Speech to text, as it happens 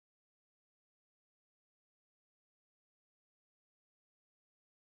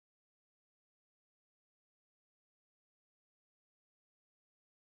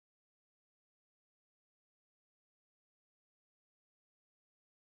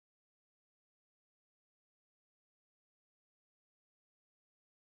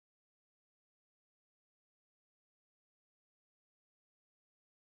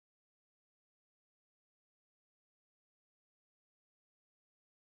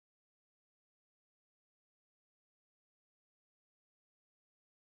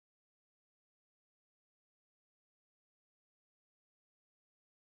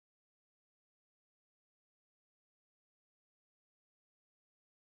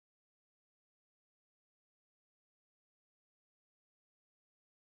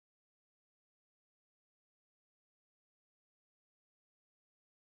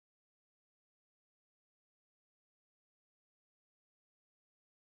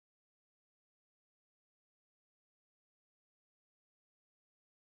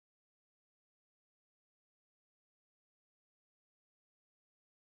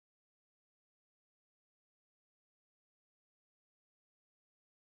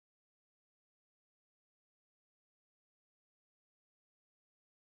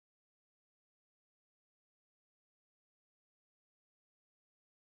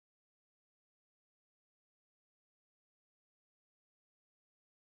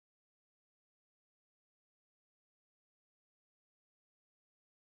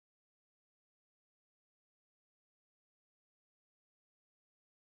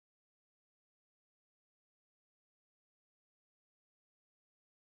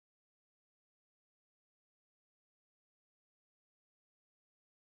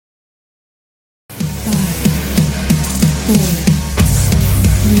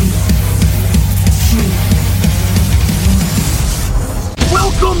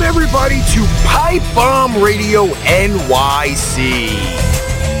Welcome everybody to Pipe Bomb Radio NYC.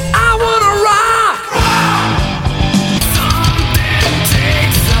 I wanna rock!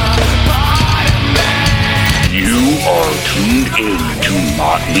 You are tuned in to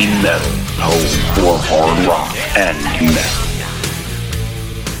Motley Metal, home for hard rock and metal.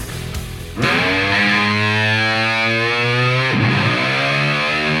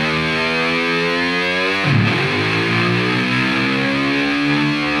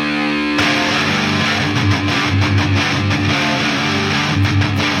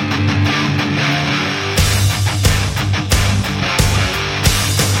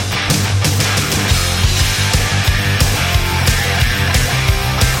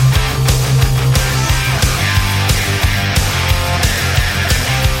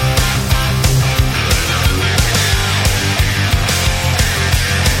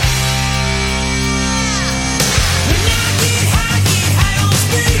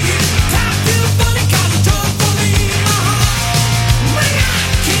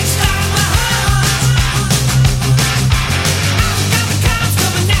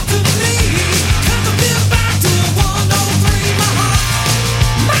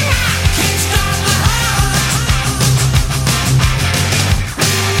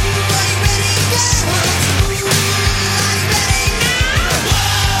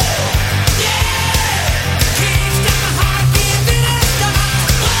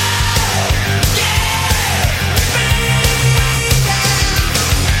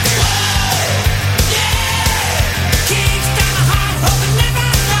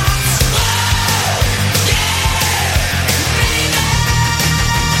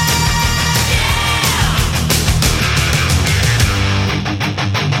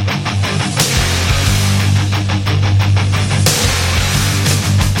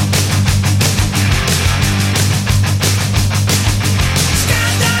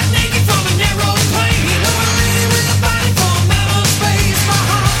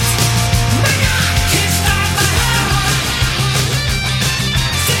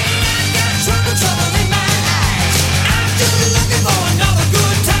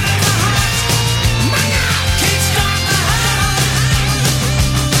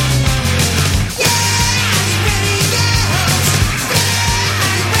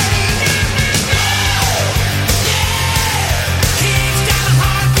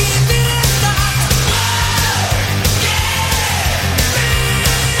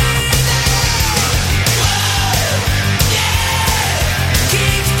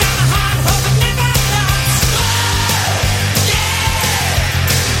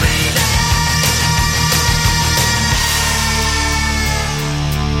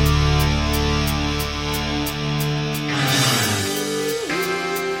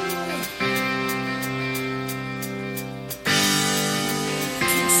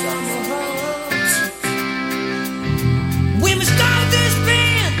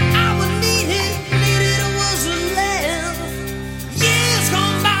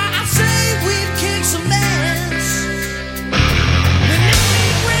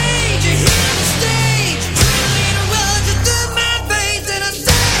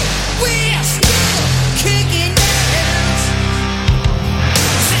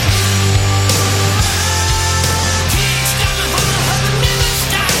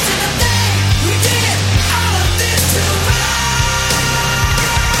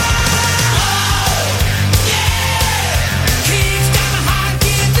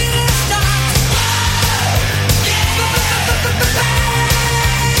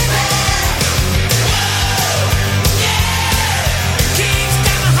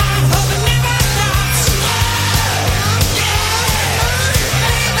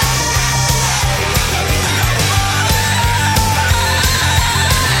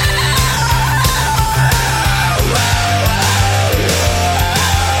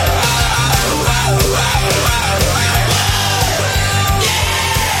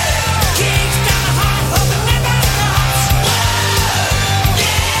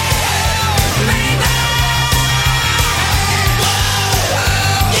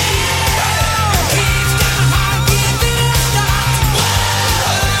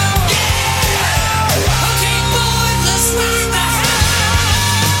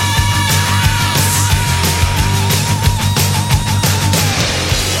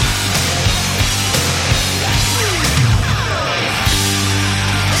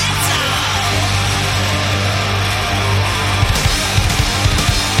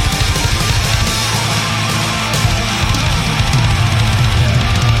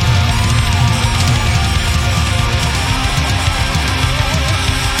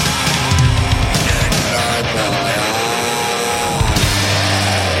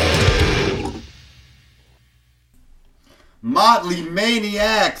 Motley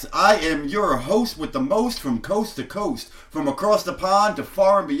Maniacs, I am your host with the most from coast to coast, from across the pond to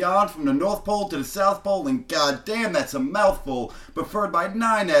far and beyond, from the North Pole to the South Pole, and goddamn that's a mouthful, preferred by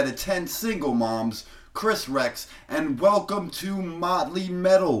 9 out of 10 single moms, Chris Rex, and welcome to Motley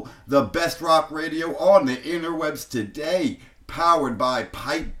Metal, the best rock radio on the interwebs today, powered by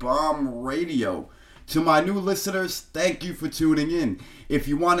Pipe Bomb Radio. To my new listeners, thank you for tuning in. If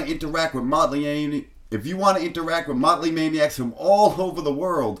you want to interact with Motley Maniacs from all over the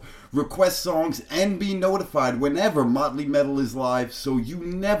world, request songs, and be notified whenever Motley Metal is live so you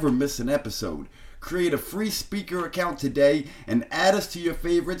never miss an episode. Create a free speaker account today and add us to your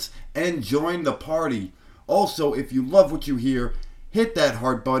favorites and join the party. Also, if you love what you hear, hit that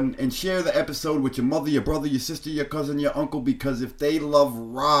heart button and share the episode with your mother, your brother, your sister, your cousin, your uncle, because if they love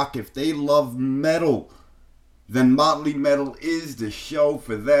rock, if they love metal, then Motley Metal is the show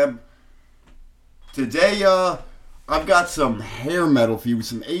for them. Today, I've got some hair metal for you,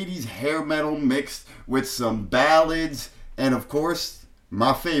 some 80s hair metal mixed with some ballads, and of course,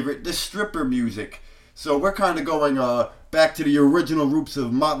 my favorite, the stripper music. So we're kind of going back to the original roots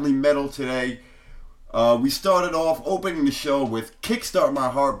of Motley Metal today. We started off opening the show with Kickstart My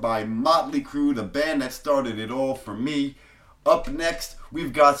Heart by Motley Crue, the band that started it all for me. Up next,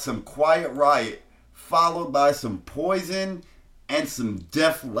 we've got some Quiet Riot, followed by some Poison and some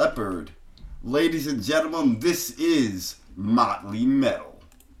Def Leppard. Ladies and gentlemen, this is Motley Metal.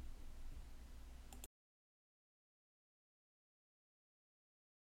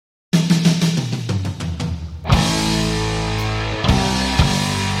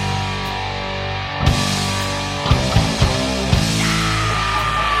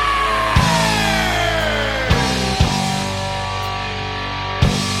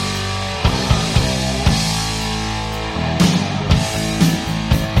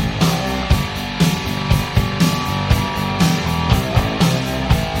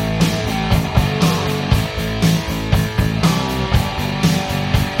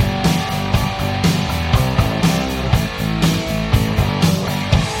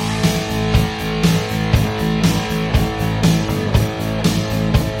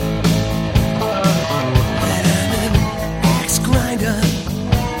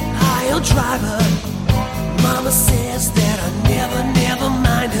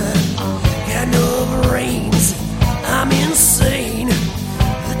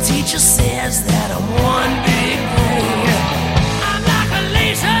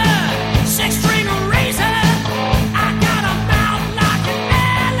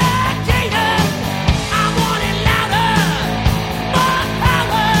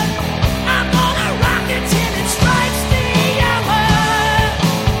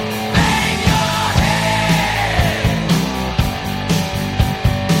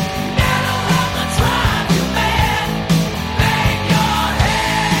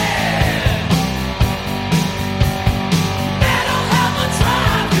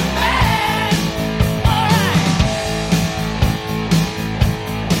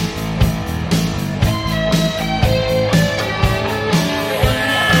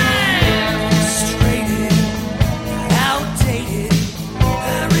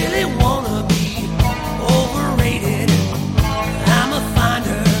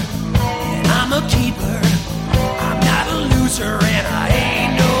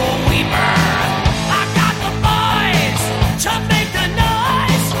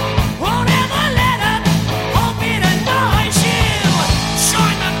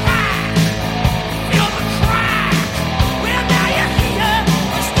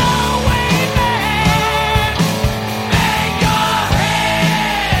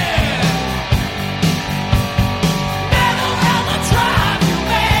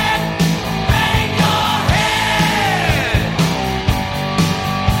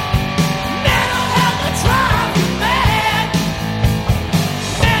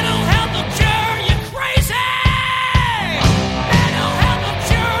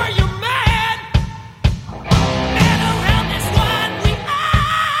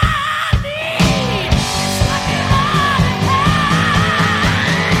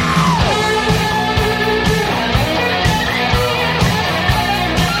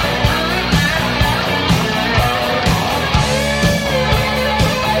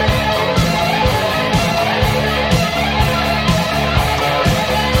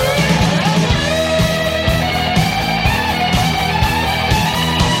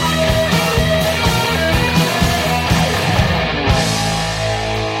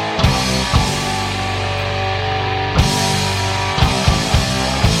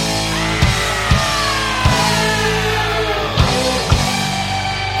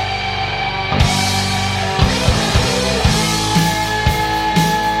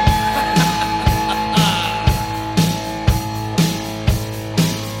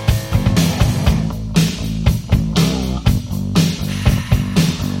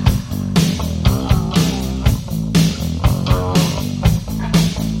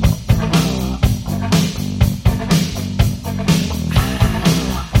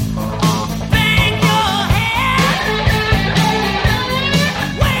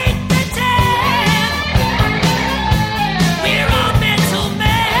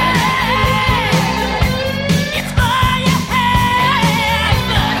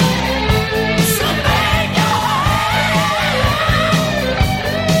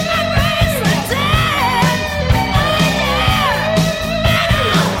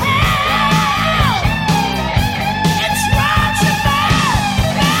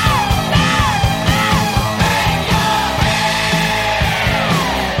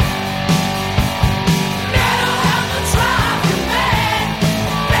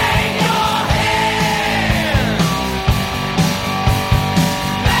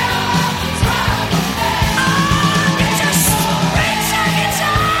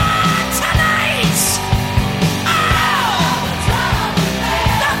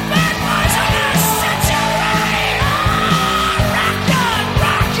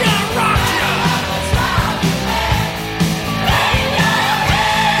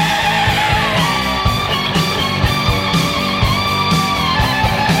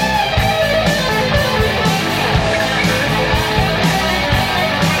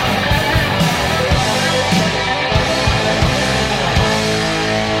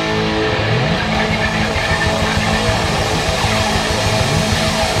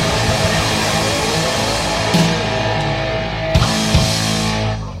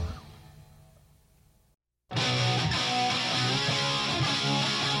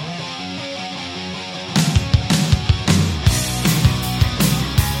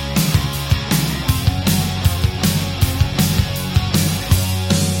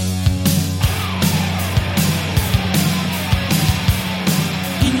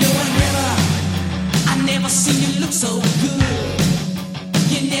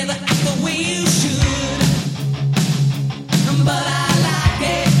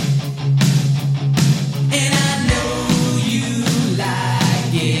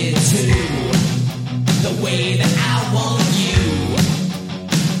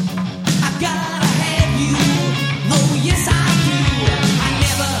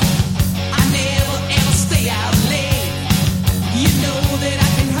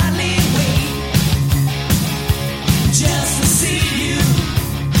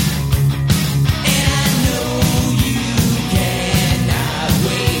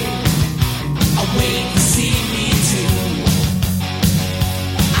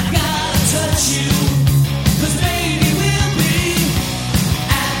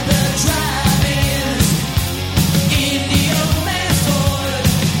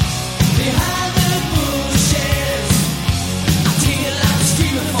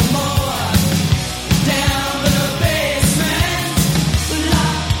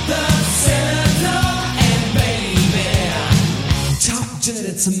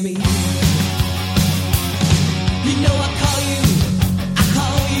 To me, you know I call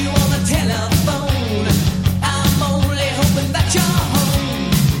you on the telephone. I'm only hoping that you're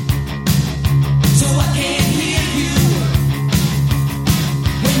home, so I can hear you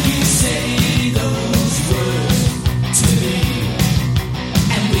when you say those words to me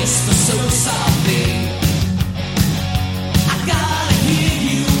and whisper so softly. I gotta hear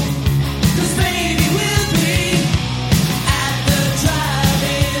you, 'cause baby we'll be at the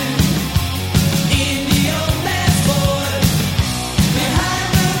drive-in in the old man's Ford, behind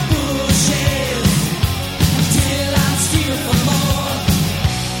the bushes, till I'm screaming for more.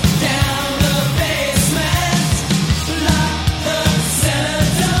 Down the basement, lock the cellar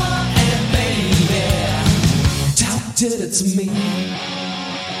door, and baby, talk to me.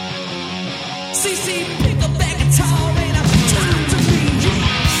 CC, pick up that guitar and I'm talk to me.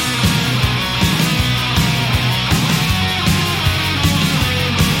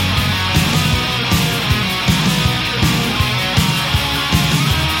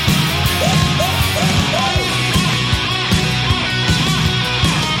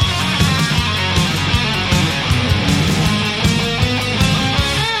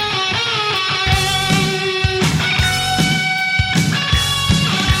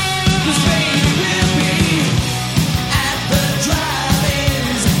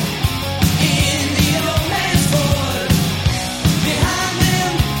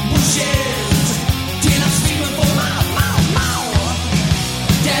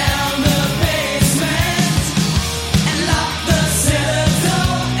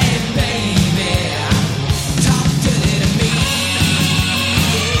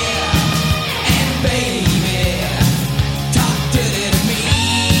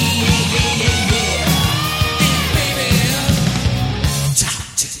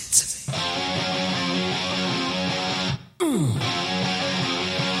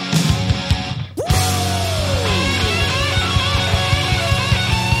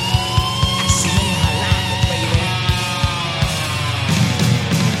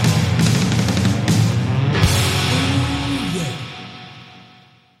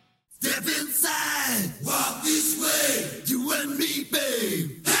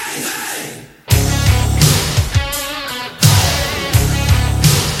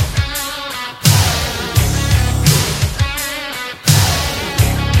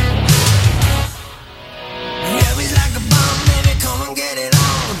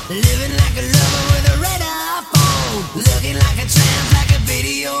 Living like a lover with a radar phone, looking like a tramp, like a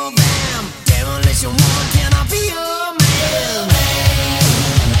videogram. Demolition woman, can I be your man?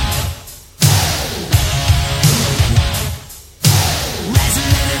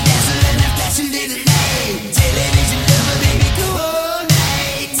 Razzling and dazzling and flashing little light. Television lover, baby,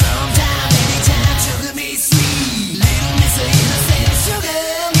 coordinate. Sometime, anytime, sugar me sweet. Little miss of innocent, sugar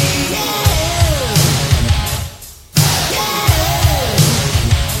me, yeah. Yeah.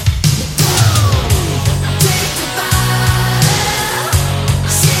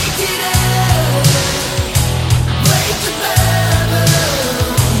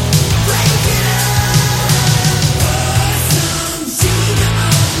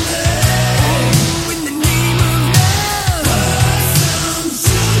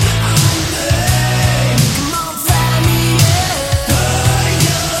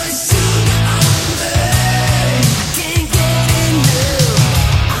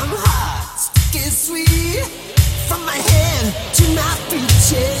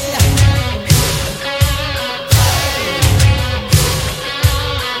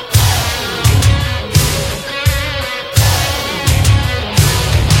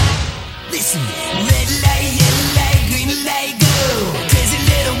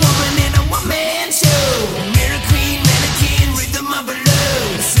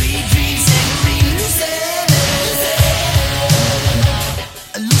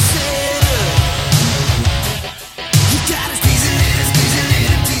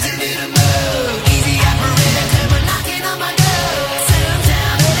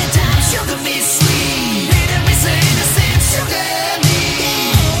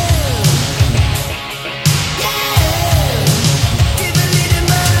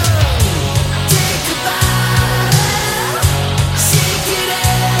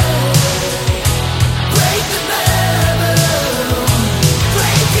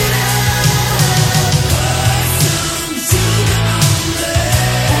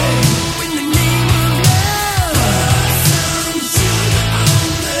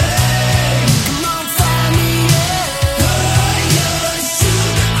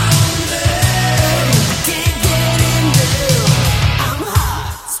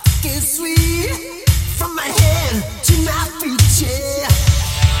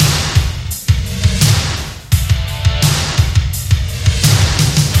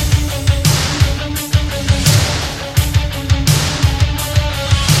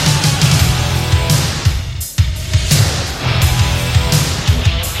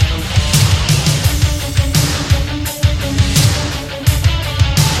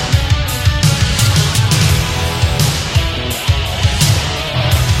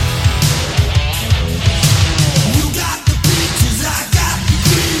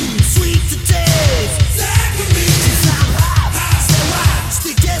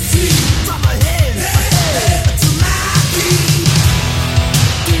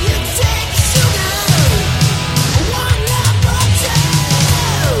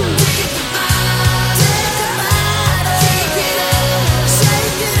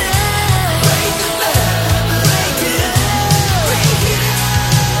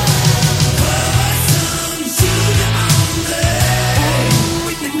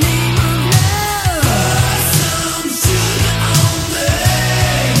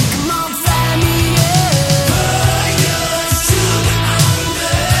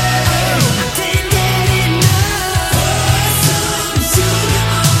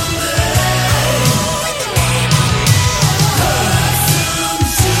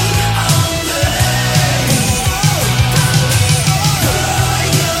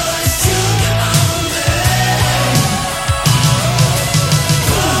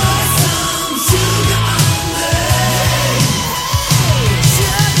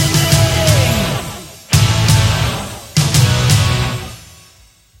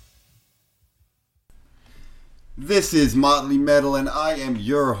 This is Motley Metal, and I am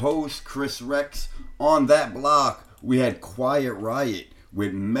your host, Chris Rex. On that block, we had Quiet Riot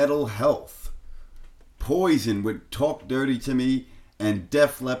with Metal Health, Poison with Talk Dirty to Me, and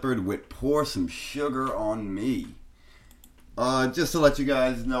Def Leppard with Pour Some Sugar on Me. Just to let you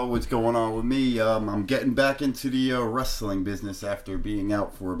guys know what's going on with me, I'm getting back into the wrestling business after being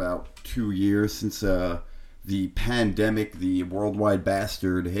out for about 2 years since the pandemic, the worldwide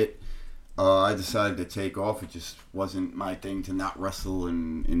bastard hit. I decided to take off. It just wasn't my thing to not wrestle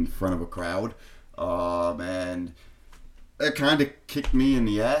in front of a crowd. And that kind of kicked me in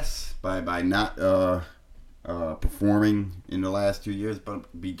the ass by not performing in the last 2 years,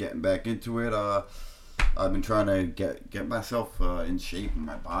 but be getting back into it. I've been trying to get myself in shape in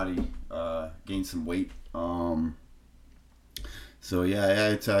my body, gain some weight. So yeah,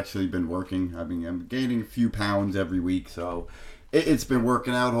 it's actually been working. I'm gaining a few pounds every week, so it's been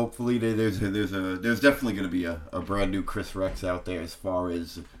working out. Hopefully, there's definitely going to be a brand new Chris Rex out there as far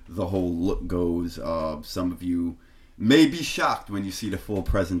as the whole look goes. Some of you may be shocked when you see the full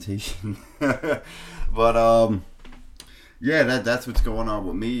presentation, but yeah, that's what's going on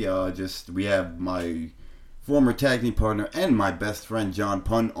with me. We have my former tag team partner and my best friend John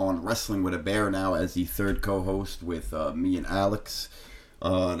Punt on Wrestling with a Bear now as the third co-host with me and Alex.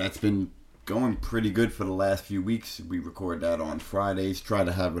 That's been going pretty good for the last few weeks. We record that on Fridays, try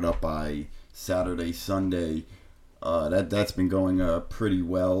to have it up by Saturday, Sunday. That's been going pretty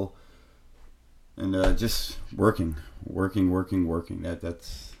well, and just working. That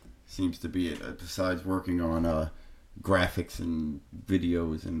seems to be it. Besides working on graphics and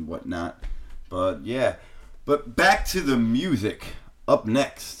videos and whatnot, but yeah. But back to the music. Up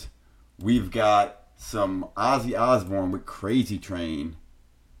next, we've got some Ozzy Osbourne with Crazy Train.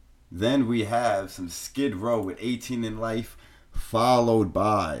 Then we have some Skid Row with 18 in Life, followed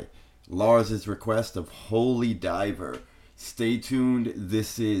by Lars' request of Holy Diver. Stay tuned.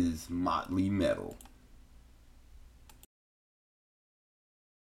 This is Motley Metal.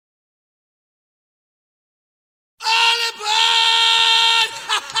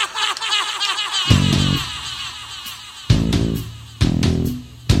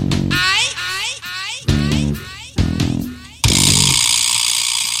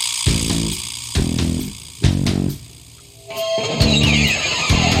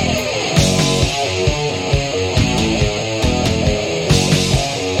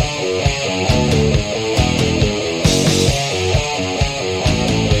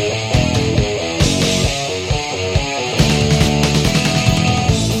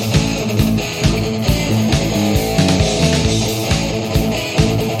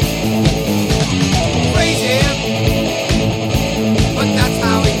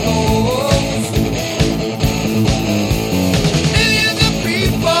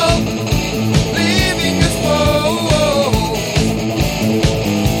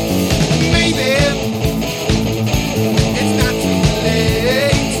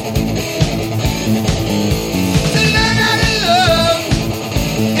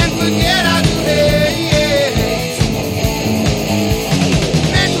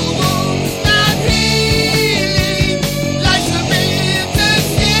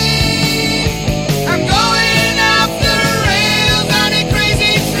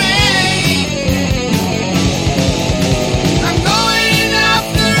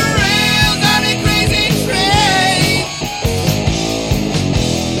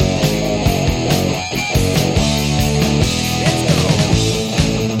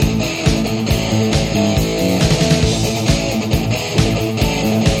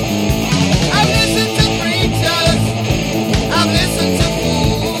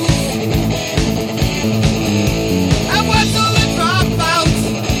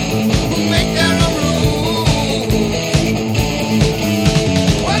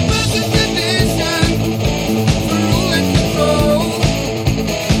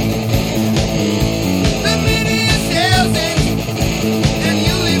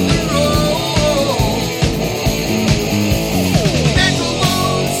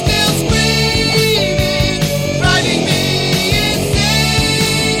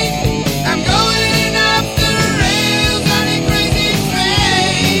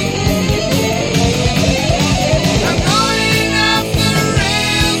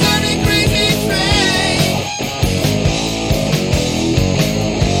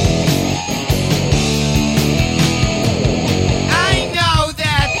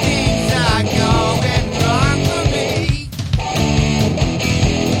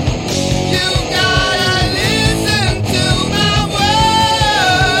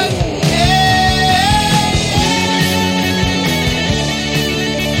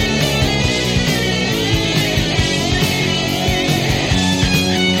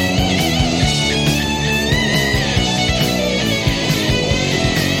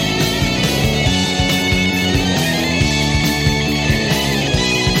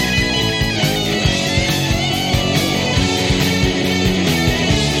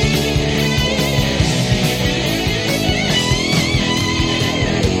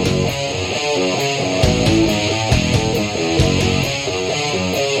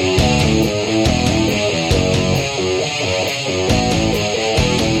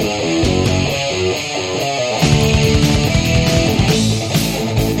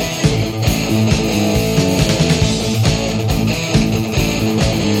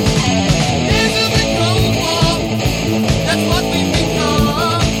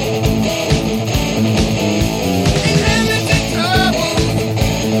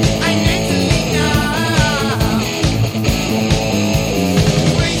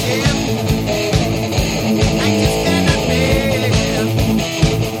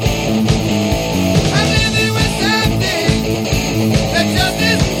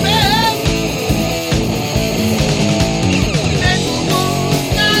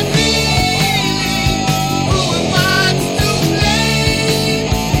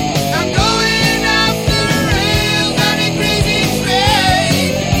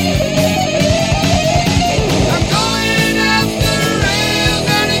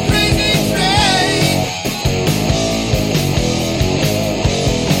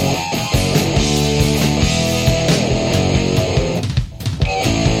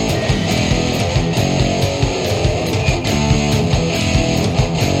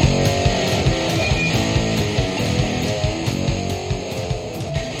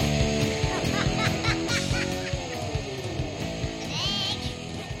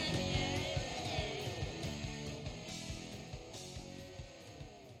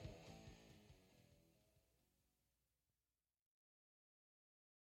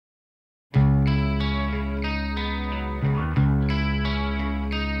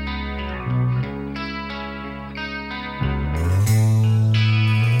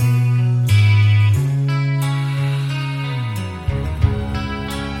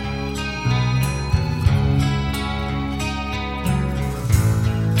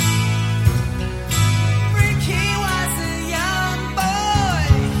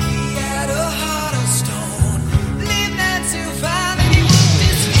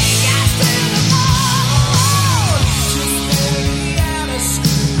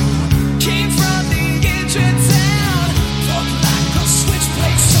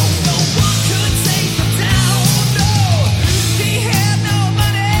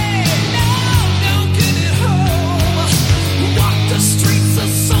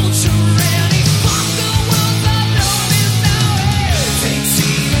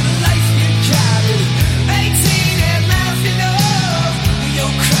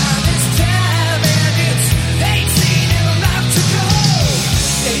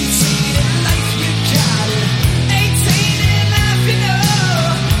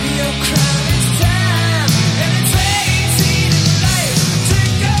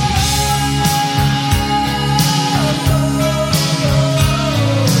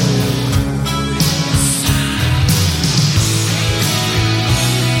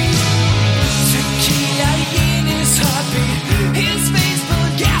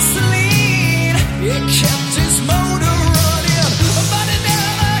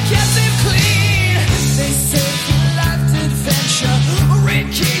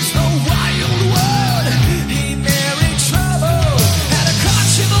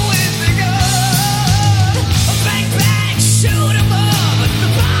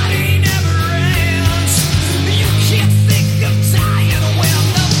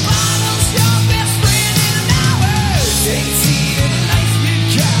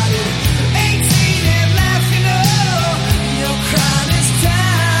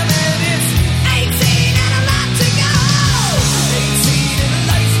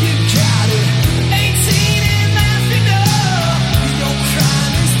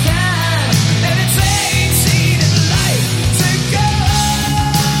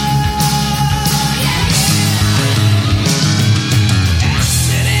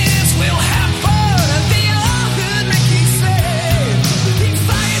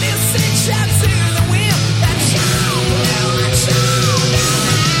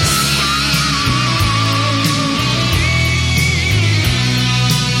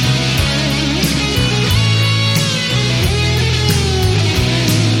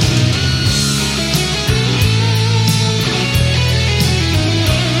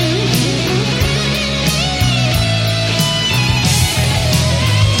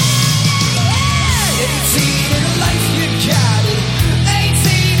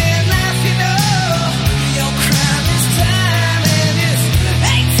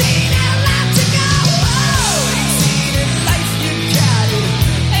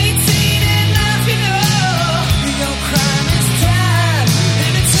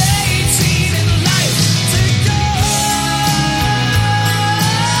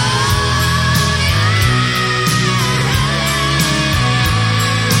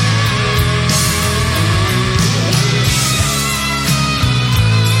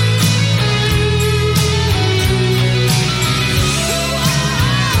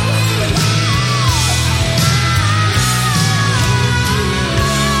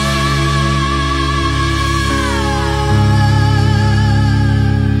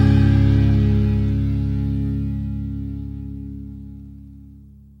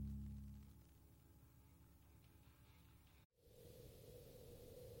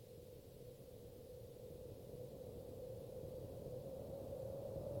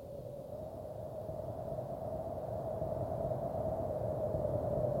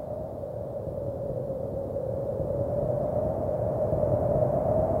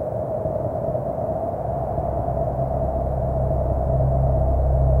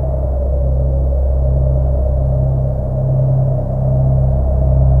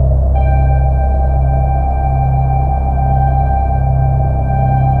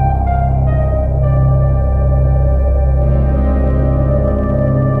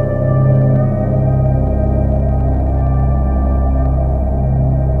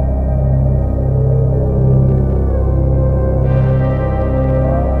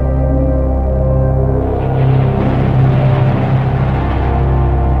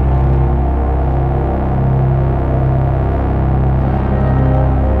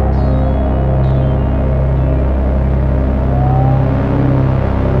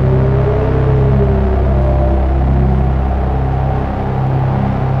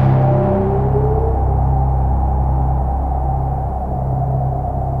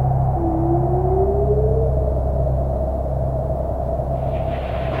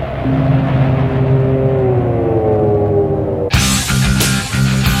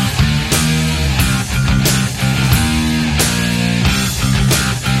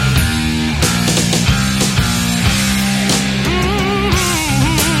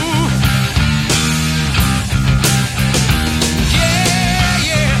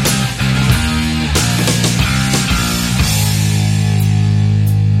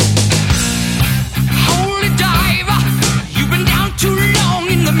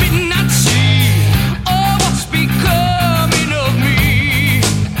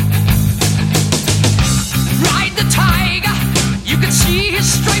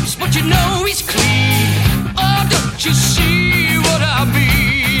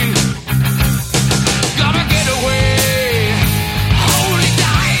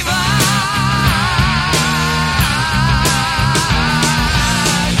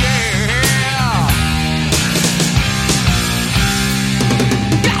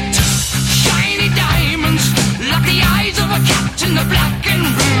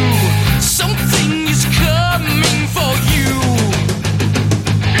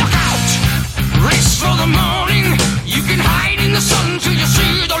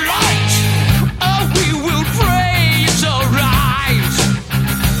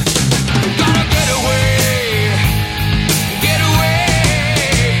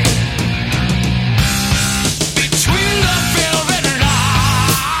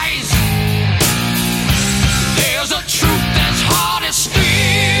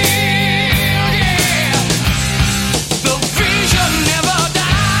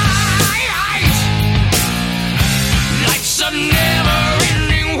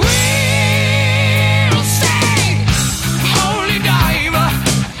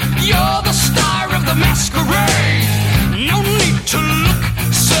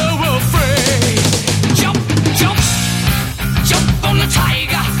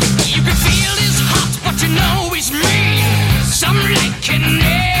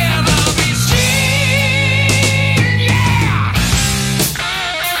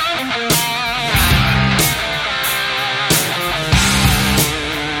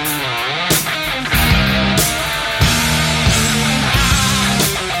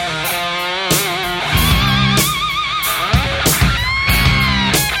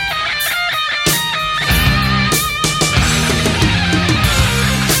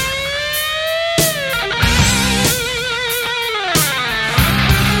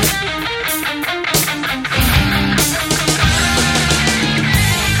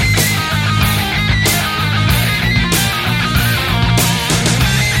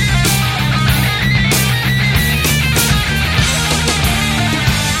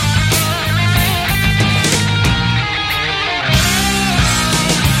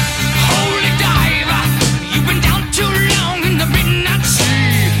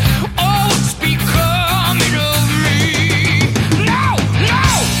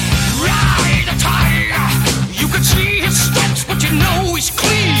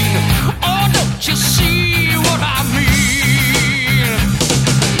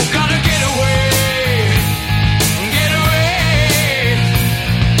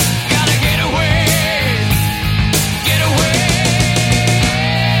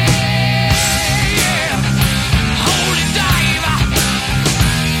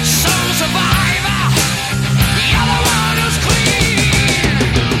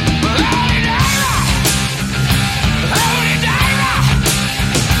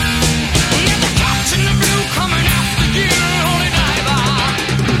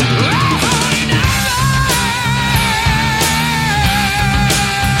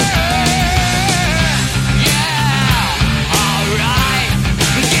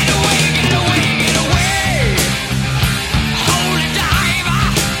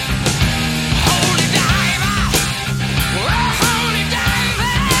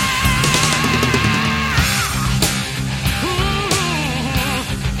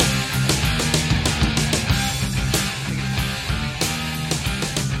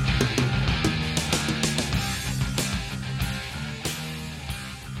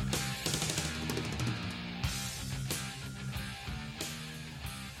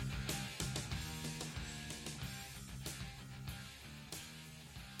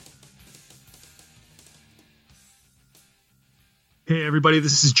 Hey everybody,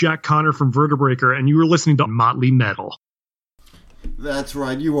 this is Jack Connor from Vertebreaker, and you are listening to Motley Metal. That's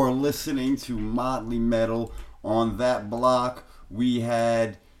right, you are listening to Motley Metal. On that block, we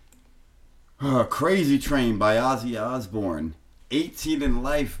had Crazy Train by Ozzy Osbourne, 18 in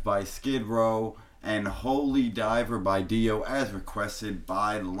Life by Skid Row, and Holy Diver by Dio, as requested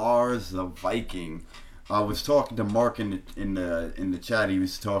by Lars the Viking. I was talking to Mark in the chat. He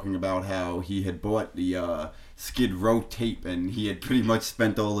was talking about how he had bought the Skid Row tape and he had pretty much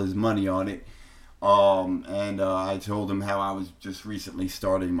spent all his money on it. I told him how I was just recently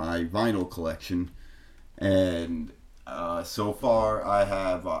starting my vinyl collection, and so far I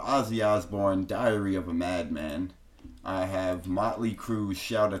have Ozzy Osbourne, Diary of a Madman. I have Motley Crue's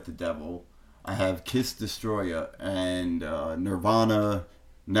Shout at the Devil. I have Kiss Destroy Ya and Nirvana,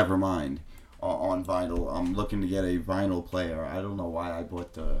 Nevermind on vinyl. I'm looking to get a vinyl player. I don't know why I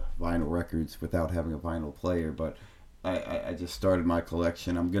bought the vinyl records without having a vinyl player, but I just started my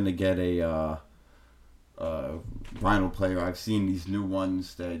collection. I'm going to get a vinyl player. I've seen these new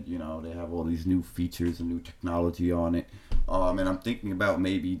ones that, you know, they have all these new features and new technology on it. And I'm thinking about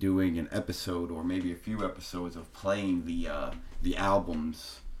maybe doing an episode or maybe a few episodes of playing the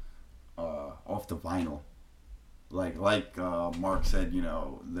albums off the vinyl. Like Mark said, you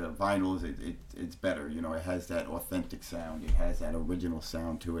know, the vinyls, it's better. You know, it has that authentic sound. It has that original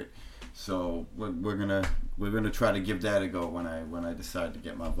sound to it. So we're gonna try to give that a go when I decide to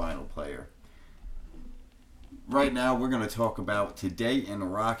get my vinyl player. Right now, we're going to talk about today in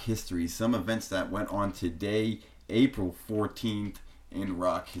rock history, some events that went on today, April 14th, in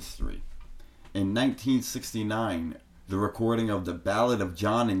rock history. In 1969, the recording of the Ballad of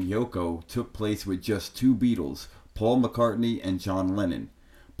John and Yoko took place with just two Beatles, Paul McCartney and John Lennon.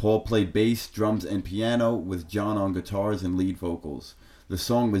 Paul played bass, drums, and piano, with John on guitars and lead vocals. The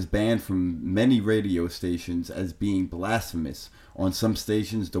song was banned from many radio stations as being blasphemous. On some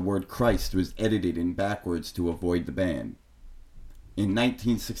stations, the word Christ was edited in backwards to avoid the ban. In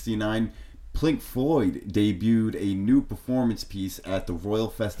 1969, Pink Floyd debuted a new performance piece at the Royal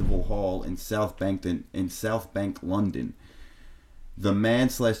Festival Hall in South Bank, London. The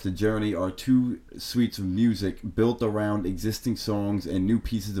Man/The Journey are two suites of music built around existing songs and new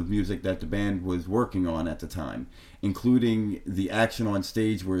pieces of music that the band was working on at the time, including the action on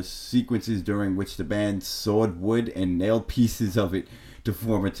stage were sequences during which the band sawed wood and nailed pieces of it to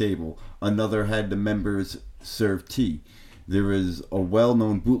form a table. Another had the members serve tea. There is a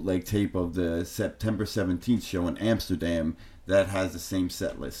well-known bootleg tape of the September 17th show in Amsterdam that has the same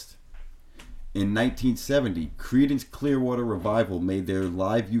set list. In 1970, Creedence Clearwater Revival made their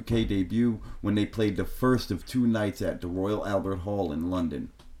live UK debut when they played the first of two nights at the Royal Albert Hall in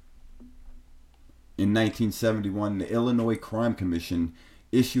London. In 1971, the Illinois Crime Commission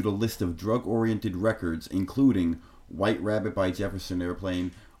issued a list of drug-oriented records, including White Rabbit by Jefferson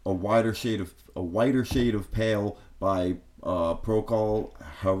Airplane, A Whiter Shade of Pale by Procol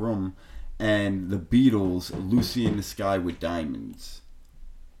Harum, and the Beatles' Lucy in the Sky with Diamonds.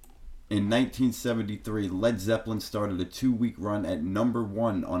 In 1973, Led Zeppelin started a 2-week run at number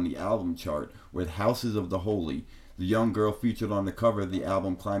 1 on the album chart with Houses of the Holy. The young girl featured on the cover of the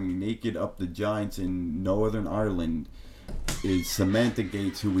album climbing naked up the giants in Northern Ireland is Samantha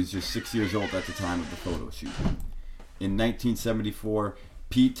Gates, who was just 6 years old at the time of the photo shoot. In 1974,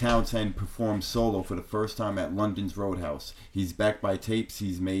 Pete Townshend performed solo for the first time at London's Roadhouse. He's backed by tapes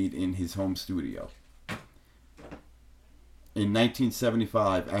he's made in his home studio. In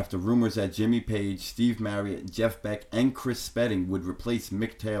 1975, after rumors that Jimmy Page, Steve Marriott, Jeff Beck, and Chris Spedding would replace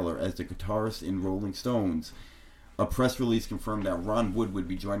Mick Taylor as the guitarist in Rolling Stones, a press release confirmed that Ron Wood would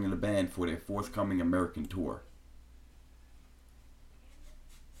be joining the band for their forthcoming American tour.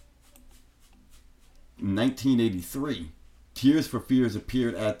 In 1983, Tears for Fears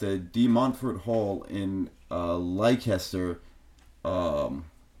appeared at the De Montfort Hall in Leicester, and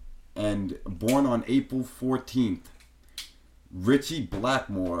born on April 14th, Ritchie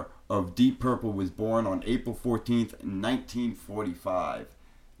Blackmore of Deep Purple was born on April 14th, 1945.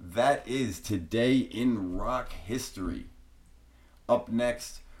 That is today in rock history. Up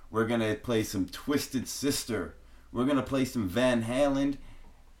next, we're going to play some Twisted Sister. We're going to play some Van Halen.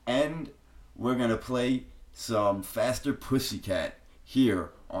 And we're going to play some Faster Pussycat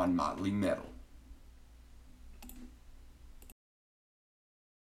here on Motley Metal.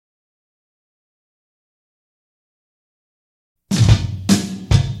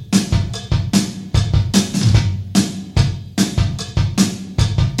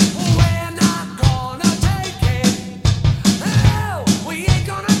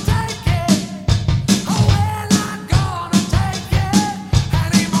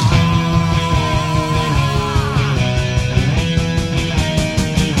 Anymore.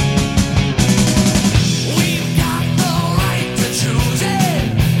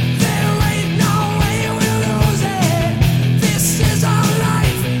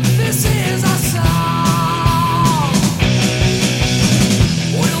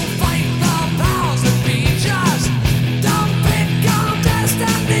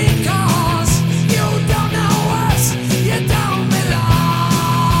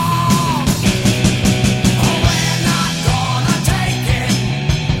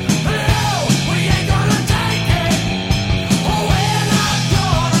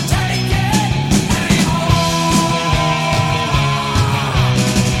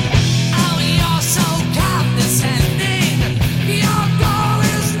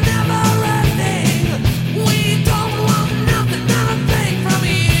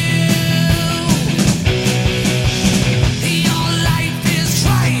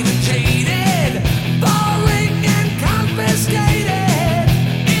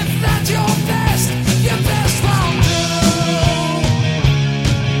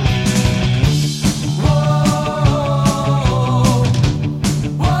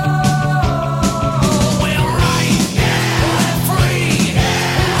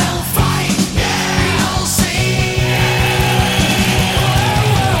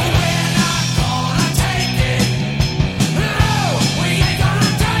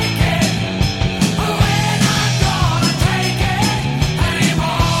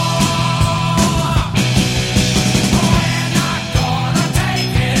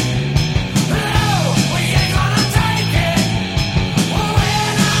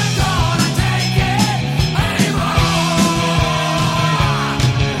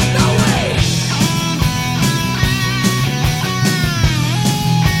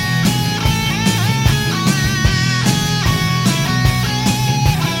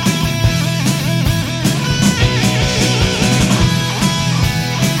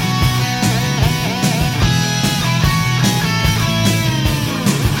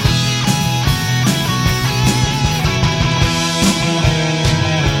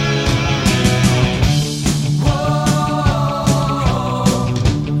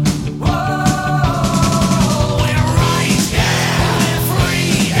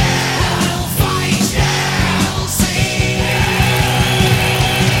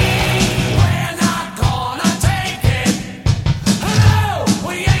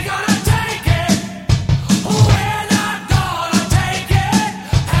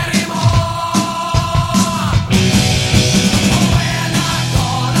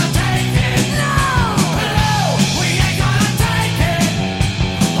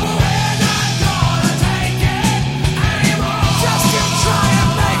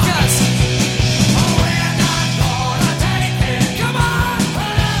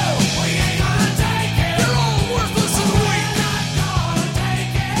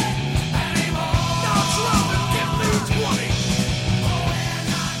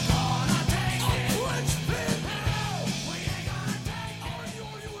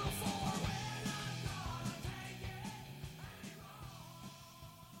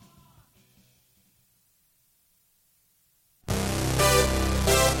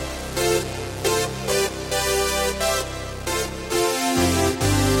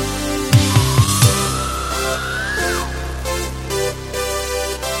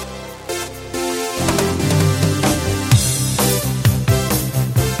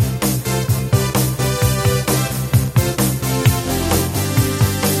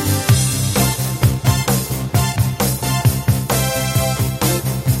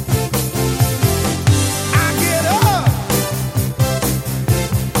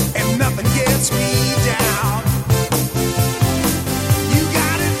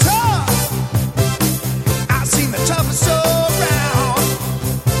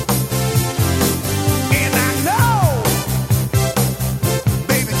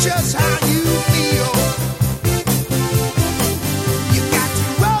 just how you feel. You got to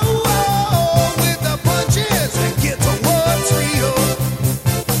roll with the punches and get to what's real.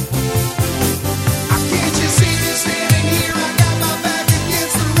 Can't you see me standing here? I got my back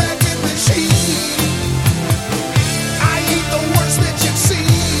against the wrecking machine. I ain't the worst that you've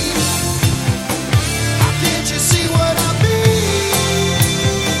seen. Can't you see what I mean?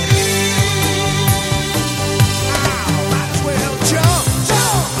 Might as well jump,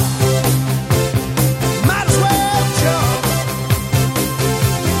 jump.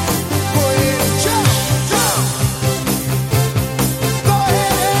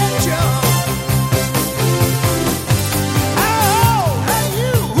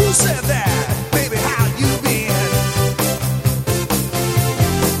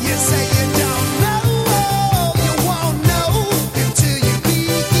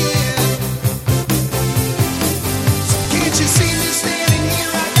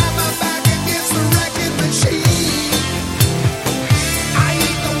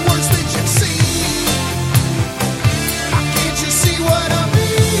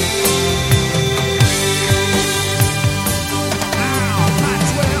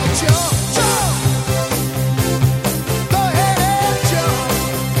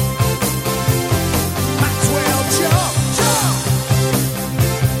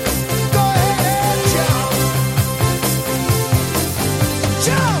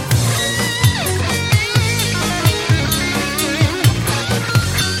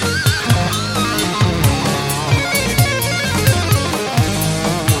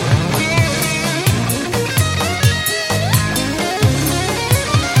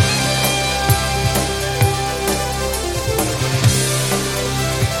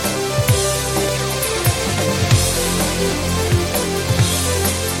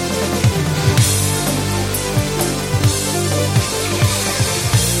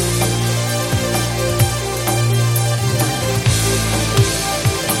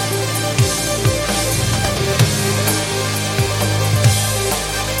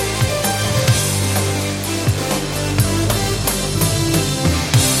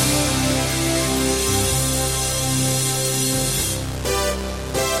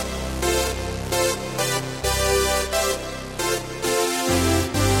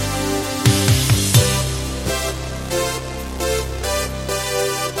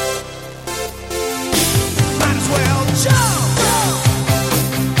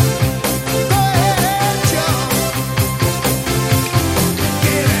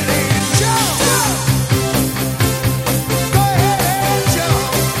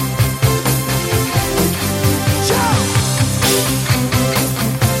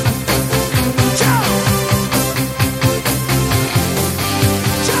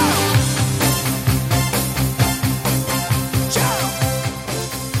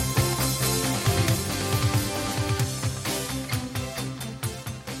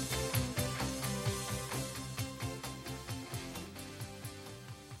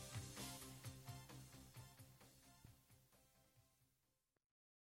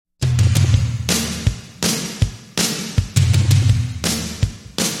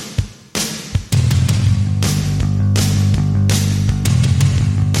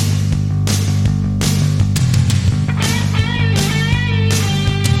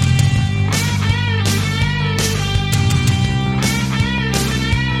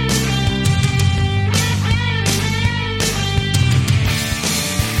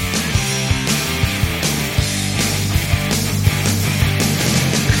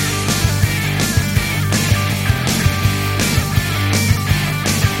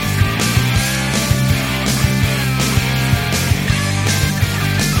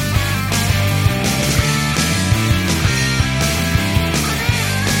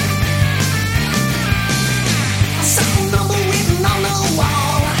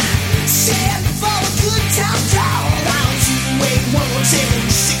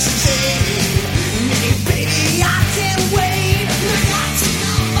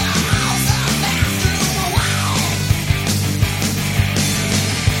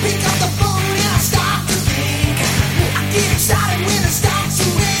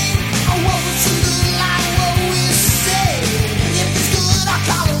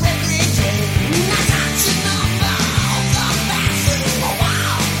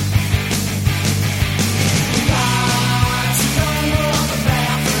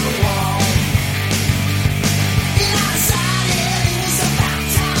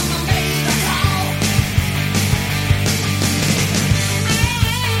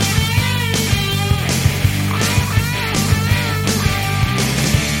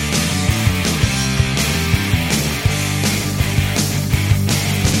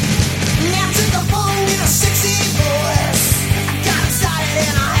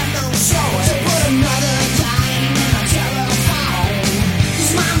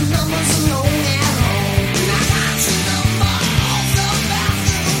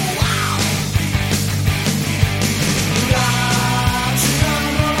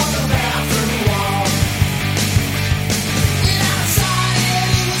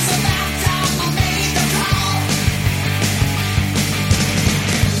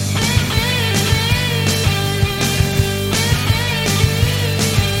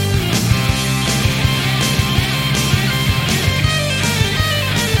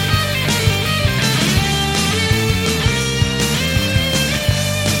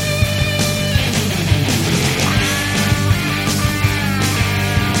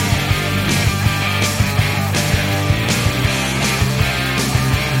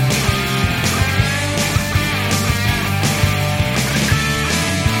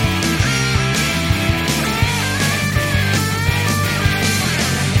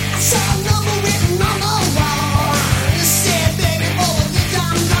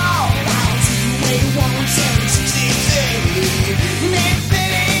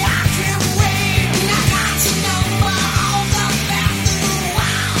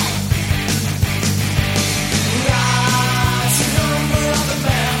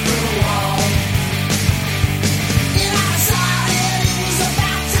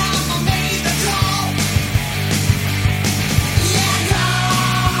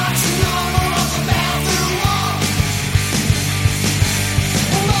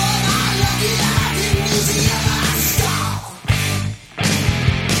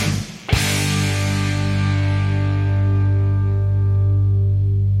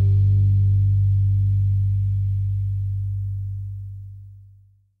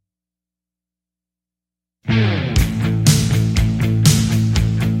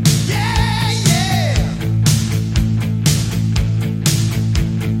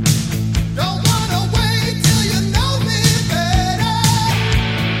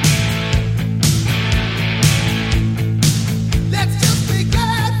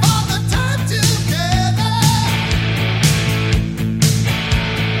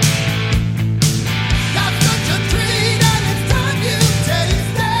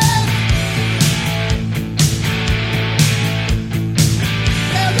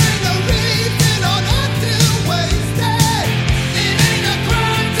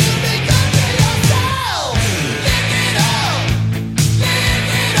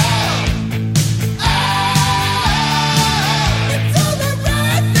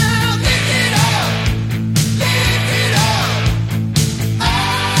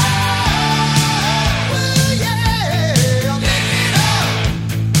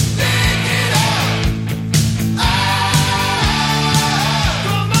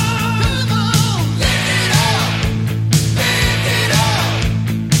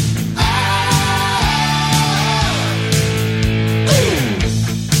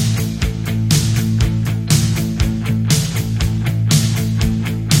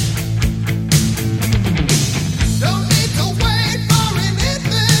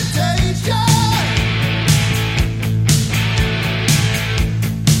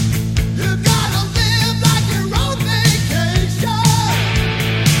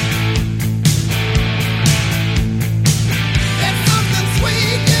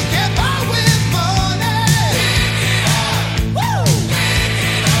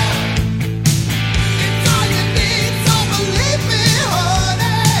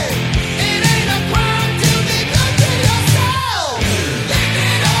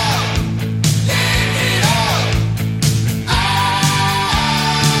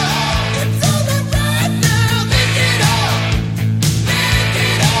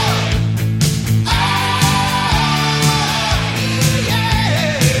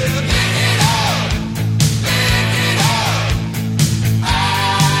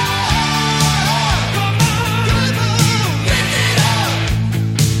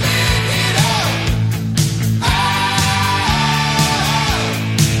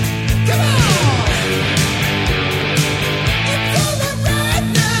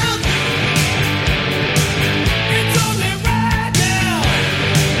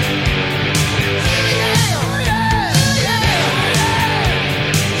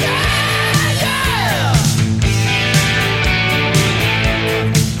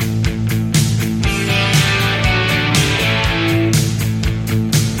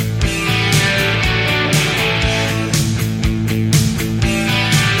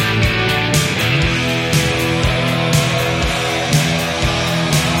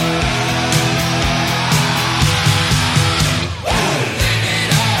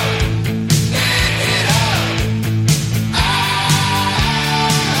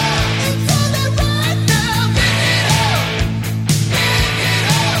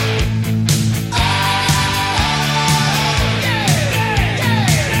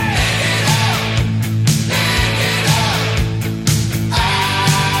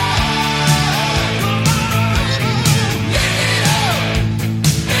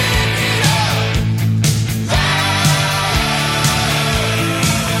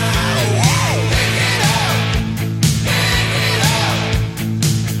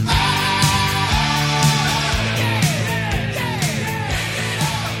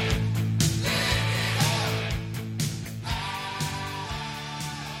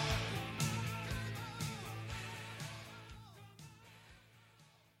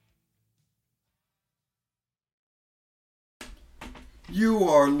 You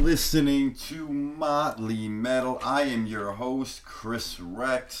are listening to Motley Metal. I am your host, Chris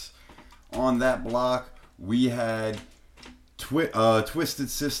Rex. On that block, we had Twisted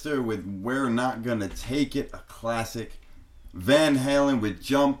Sister with We're Not Gonna Take It, a classic. Van Halen with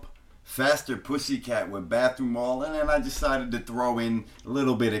Jump. Faster Pussycat with Bathroom Wall. And then I decided to throw in a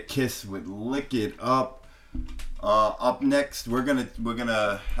little bit of Kiss with Lick It Up. Up next, we're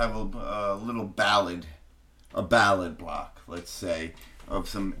gonna have a little ballad. A ballad block, let's say, of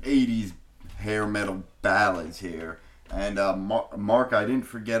some 80s hair metal ballads here. And Mark, I didn't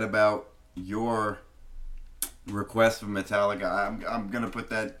forget about your request for Metallica. I'm gonna put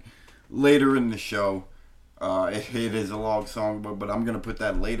that later in the show. It is a long song, but I'm gonna put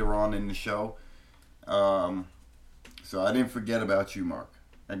that later on in the show. So I didn't forget about you, Mark.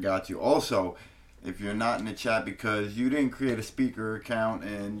 I got you. Also, if you're not in the chat because you didn't create a speaker account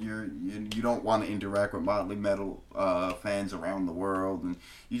and you don't want to interact with Motley Metal fans around the world, and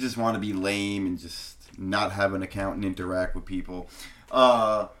you just want to be lame and just not have an account and interact with people,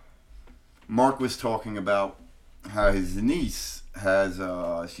 Mark was talking about how his niece has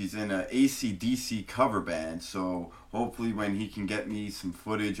she's in an AC/DC cover band, so hopefully when he can get me some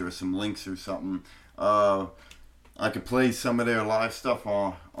footage or some links or something, I could play some of their live stuff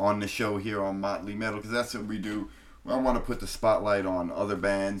on the show here on Motley Metal, because that's what we do. I want to put the spotlight on other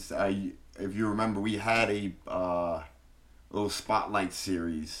bands. If you remember, we had a little spotlight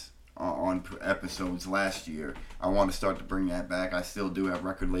series on episodes last year. I want to start to bring that back. I still do have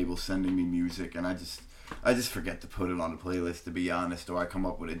record labels sending me music, and I just forget to put it on the playlist, to be honest, or I come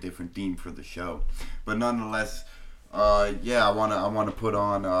up with a different theme for the show. But nonetheless, I want to put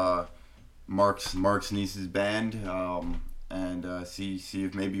on Mark's niece's band, and see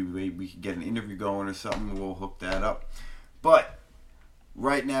if maybe we could get an interview going or something. We'll hook that up. But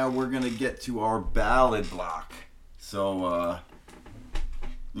right now we're gonna get to our ballad block. So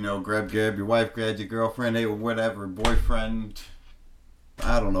grab your wife, grab your girlfriend, hey, whatever, boyfriend.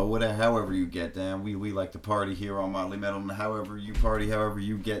 I don't know, whatever, however you get down. We like to party here on Motley Metal, and however you party, however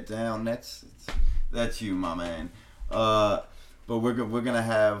you get down, that's you, my man. But we're gonna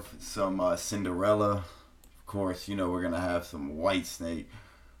have some Cinderella, of course. We're gonna have some Whitesnake.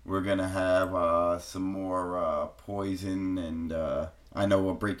 We're gonna have some more Poison, and I know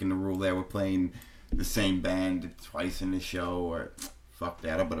we're breaking the rule there. We're playing the same band twice in the show, or fuck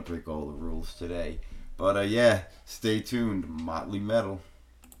that. I'm gonna break all the rules today. But yeah, stay tuned, Motley Metal.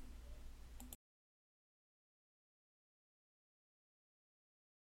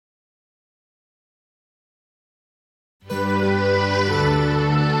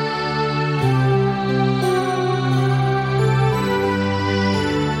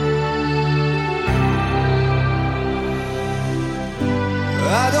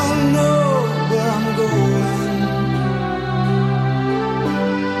 I don't know where I'm going,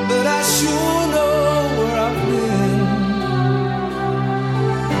 but I sure know where I've been.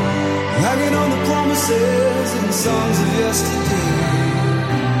 Hanging on the promises and songs of yesterday,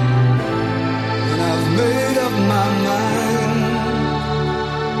 and I've made up my mind.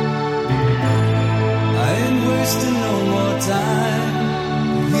 I ain't wasting no more time.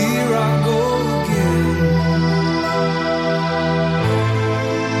 Here I go again.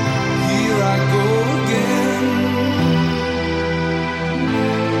 I go again.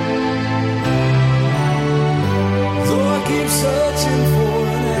 Though I keep searching for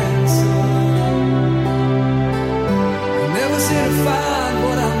an answer, I never seem to find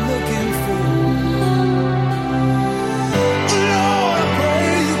what I'm looking for. Lord, I pray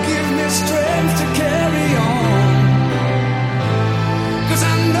you give me strength to carry on, 'cause I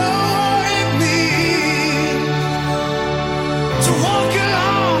know what it means to walk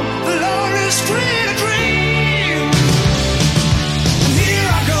along the lonely street of dreams. And here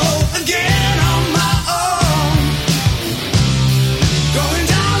I go again on my own, going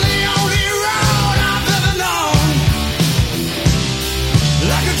down the only road I've ever known.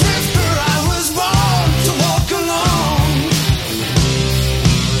 Like a drifter I was born to walk alone,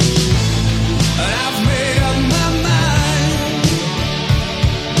 and I've made up my mind.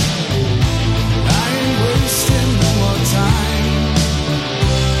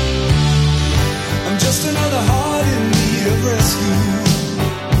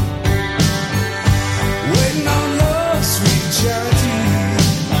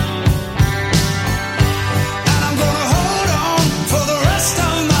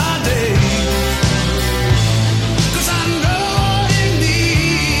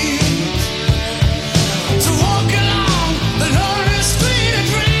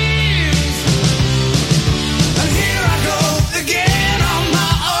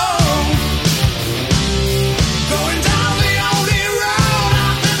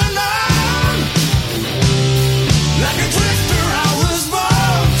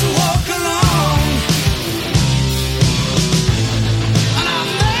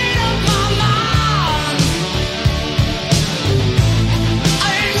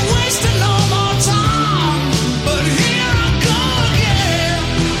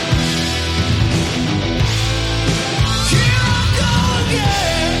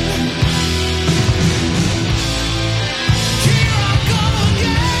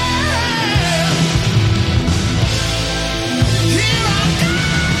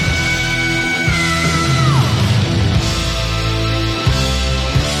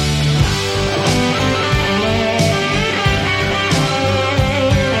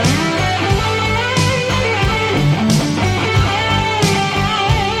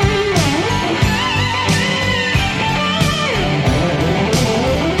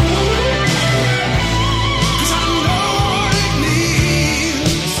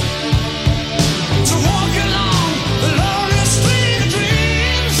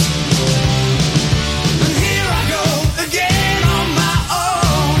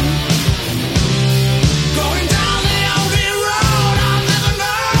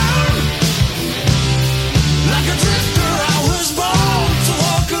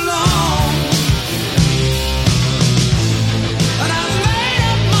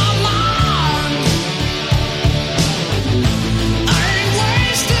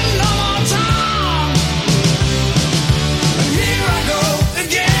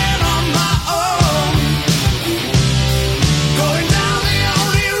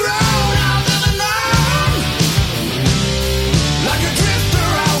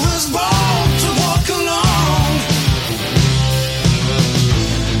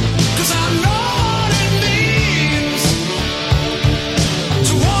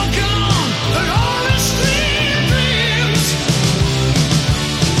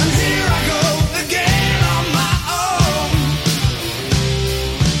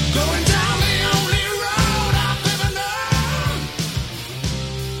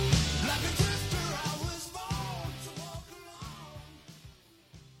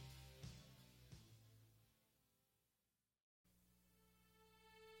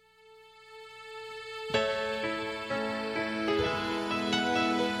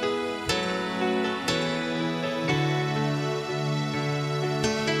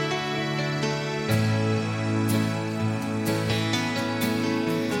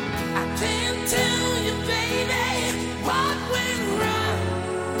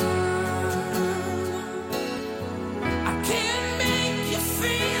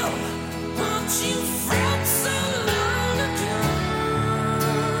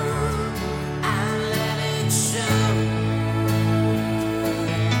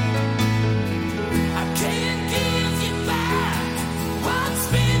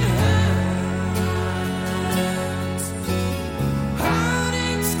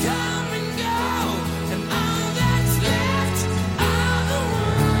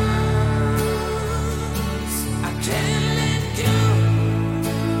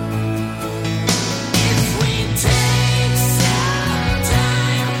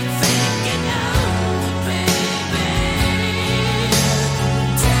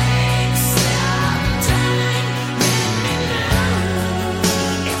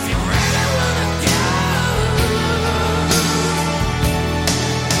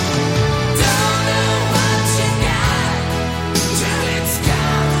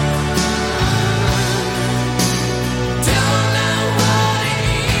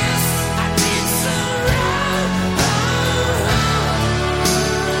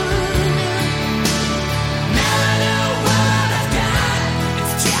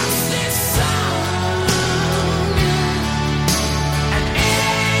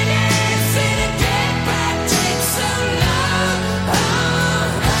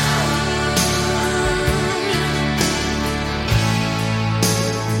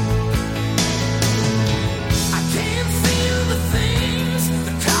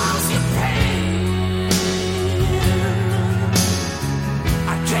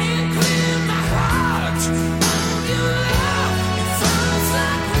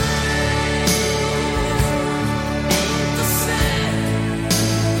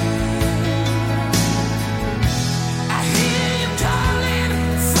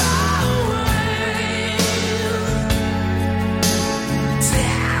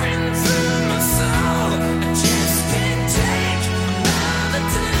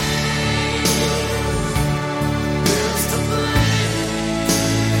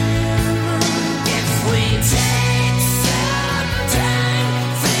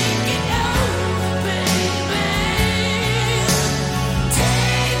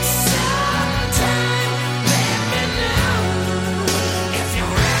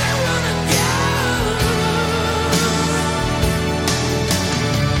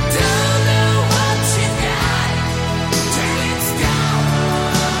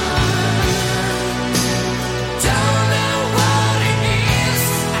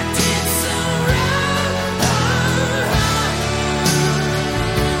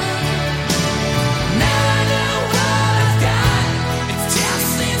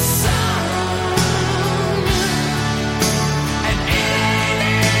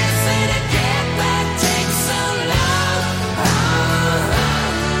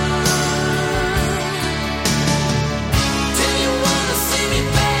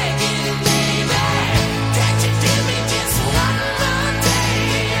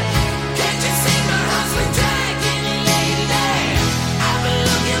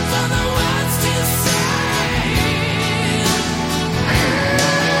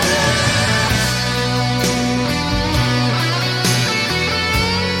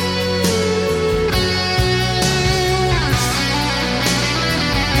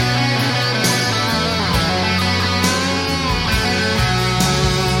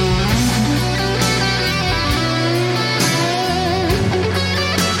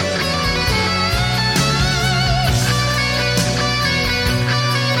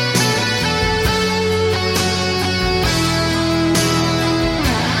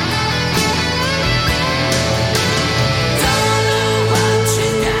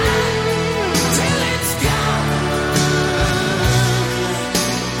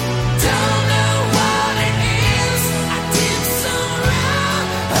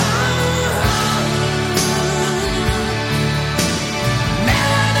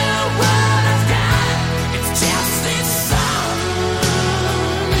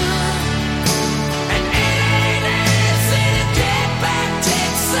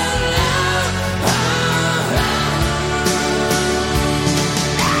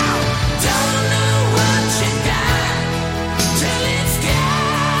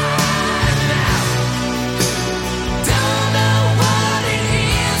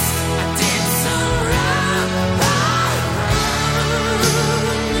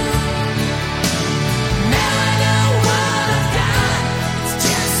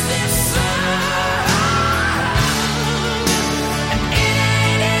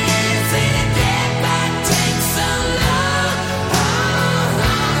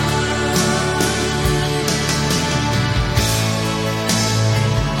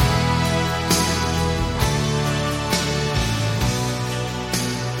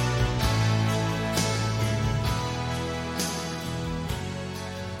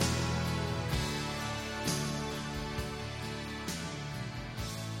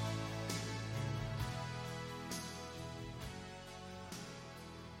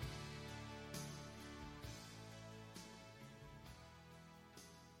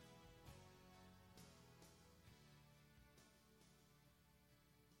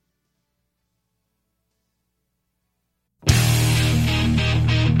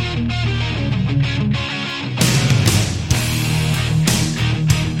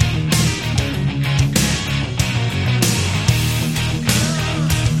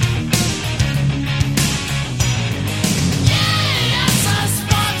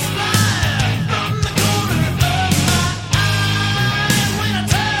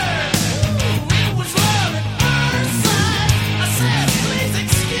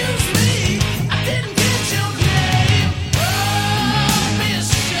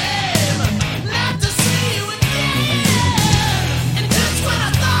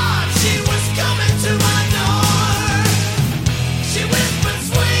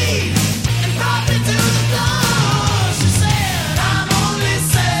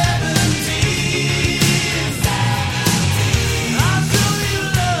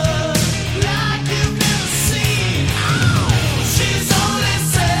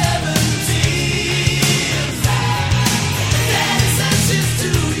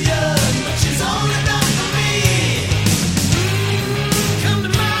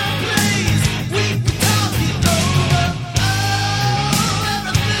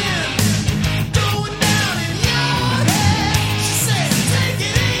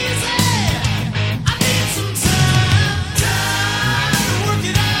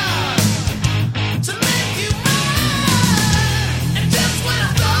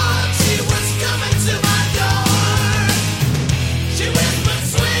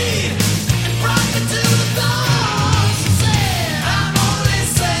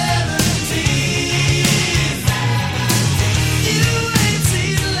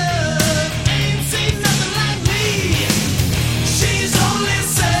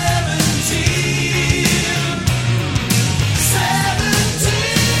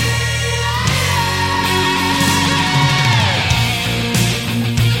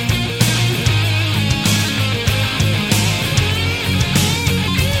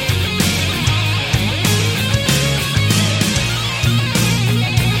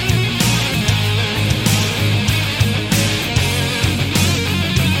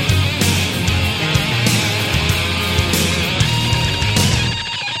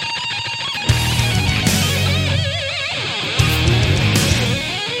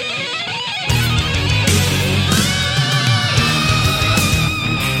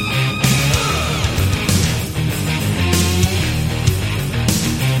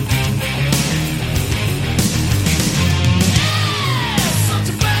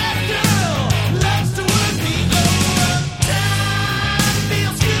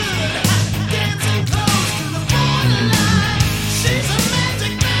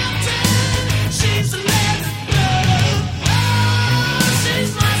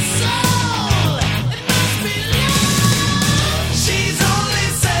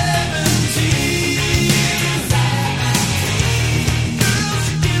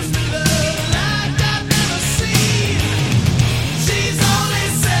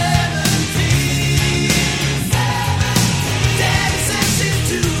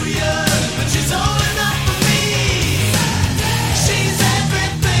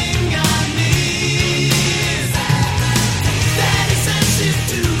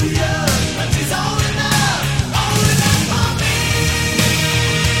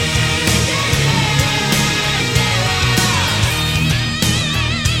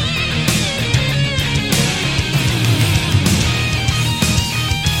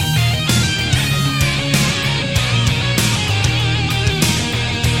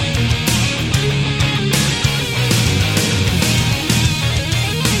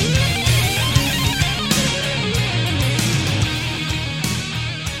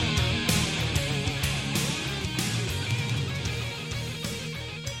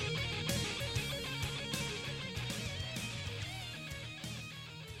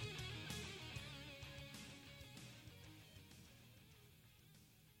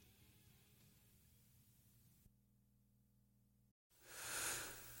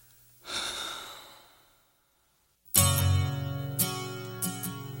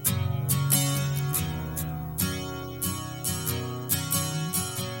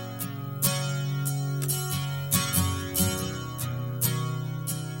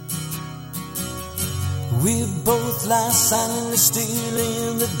 We both lie silently still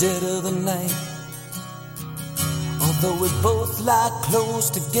in the dead of the night. Although we both lie close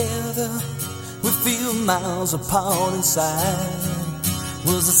together, we feel miles apart inside.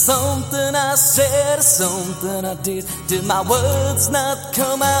 Was it something I said or something I did? Did my words not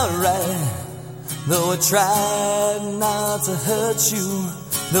come out right? Though I tried not to hurt you,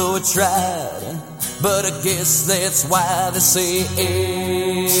 though I tried, but I guess that's why they say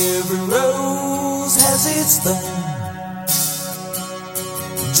every rose has its thorn,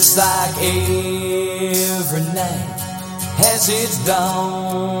 just like every night has its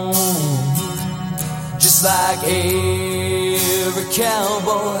dawn, just like every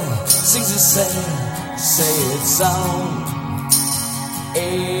cowboy sings a sad, sad song.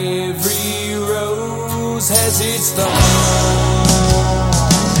 Every rose has its thorn.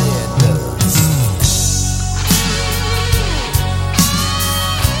 Yeah, it does.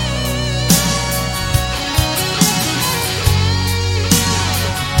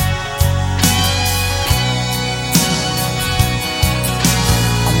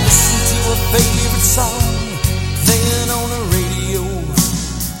 I listened to a favorite song then on the radio.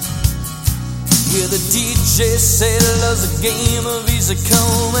 Yeah, the DJ said love's a game of easy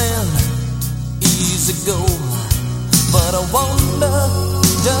come and easy go. But I wonder,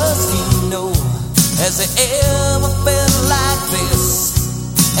 does he know? Has he ever felt like this?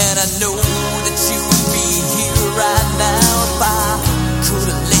 And I know that you would be here right now if I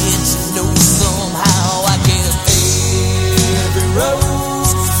could have let you know somehow. I guess every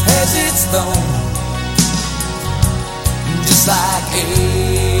rose has its thorn, just like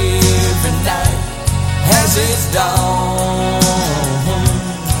every night has its dawn,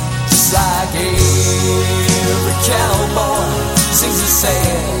 just like every cowboy sings a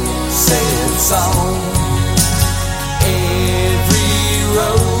sad, sad song. Every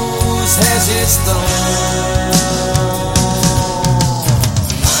rose has its thorn.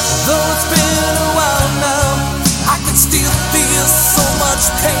 Though it's been a while now, I can still feel so much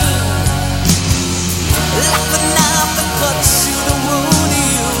pain, like the knife that cuts you the wound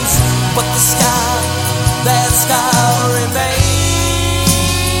heals, but the scar, that scar remains.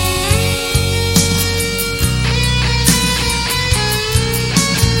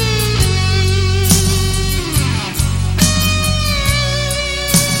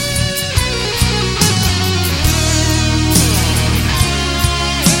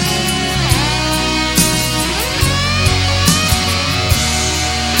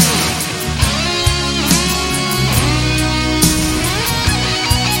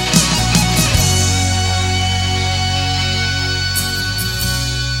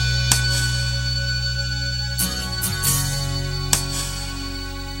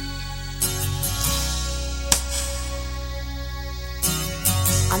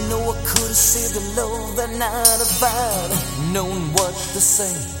 I know I could have saved the love that night if I'd known what to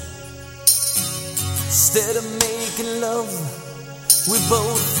say. Instead of making love, we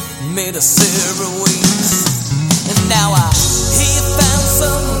both made us separate ways. And now I hear you found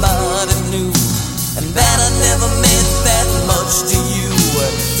somebody new, and that I never meant that much to you.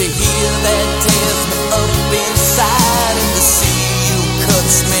 To hear that tears me up inside, and to see you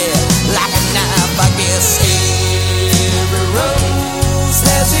cuts me like a knife. I guess every rose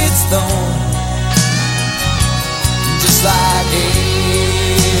has its thorn, just like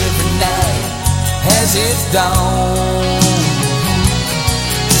every night has its dawn,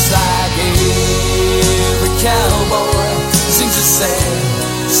 just like every cowboy sings a sad,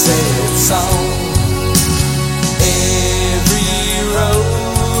 sad song. Every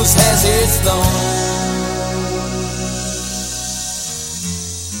rose has its thorn.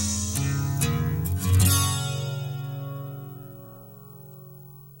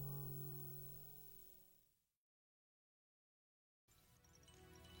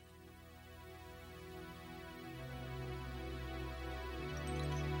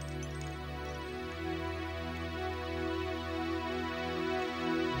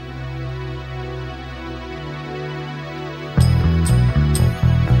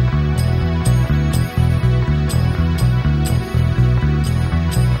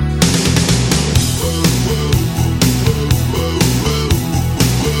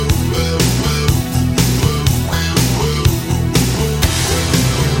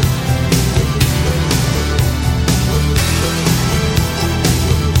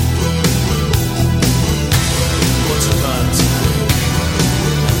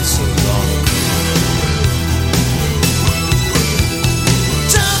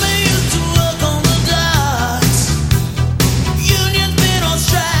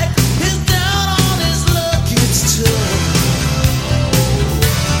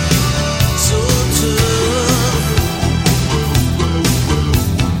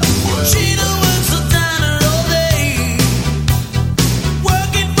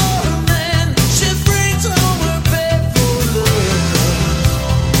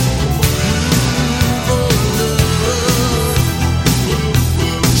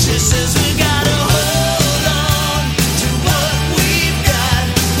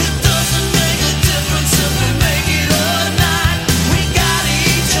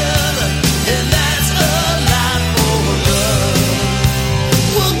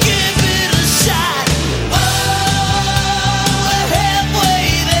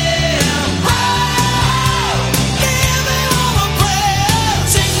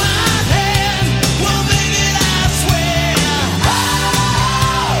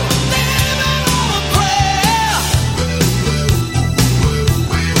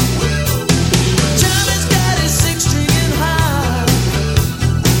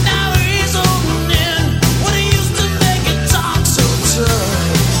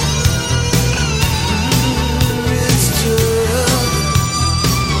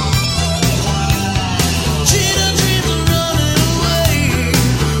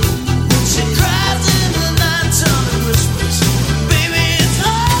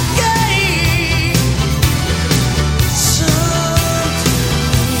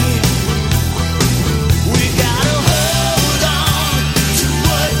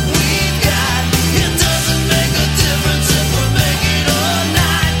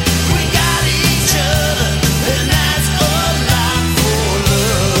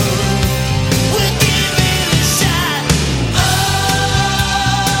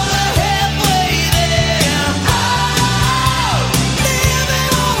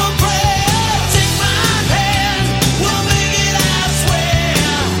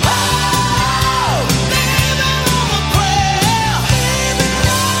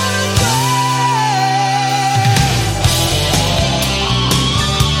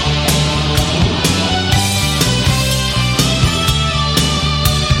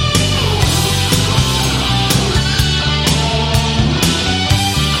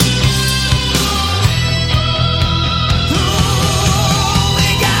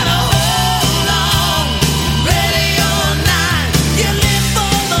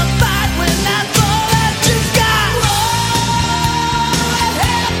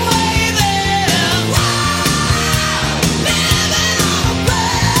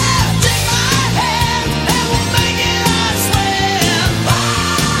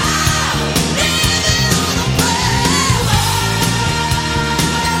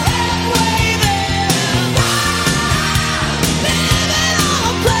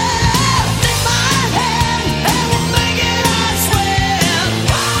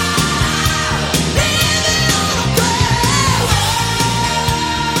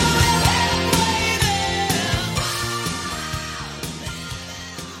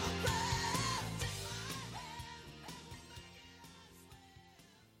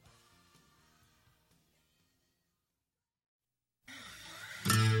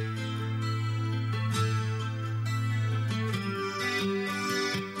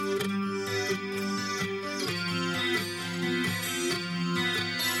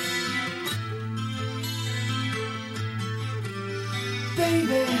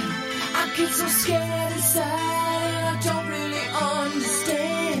 baby, I get so scared inside and I don't really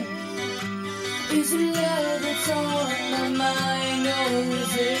understand. Is it love that's on my mind or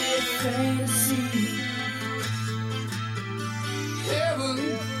is it fantasy? Heaven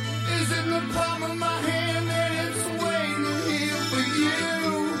is in the palm of my hand and it's waiting here for you.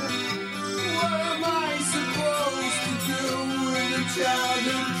 What am I supposed to do with a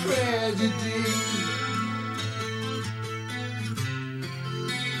childhood tragedy?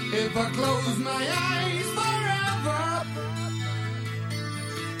 If I close my eyes forever,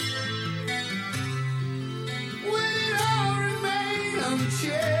 will it all remain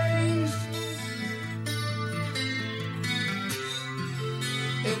unchanged?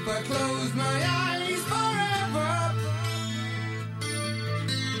 If I close my eyes forever,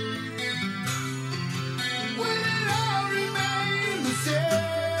 will it all remain the same?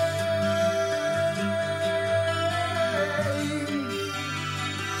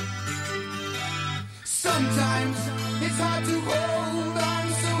 Sometimes it's hard to hold on,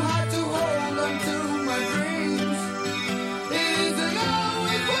 so hard to hold on to my dreams. It isn't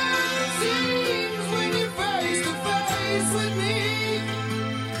always what it seems when you're face to face with me.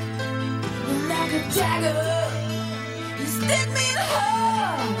 Like a dagger, you stick me in the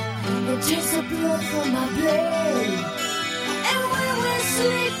heart and takes the blood from my blade. And when we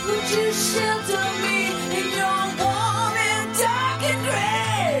sleep, would you shelter me in your warm and darkened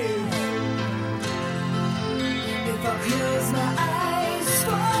grave? If I close my eyes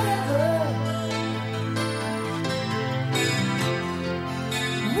forever,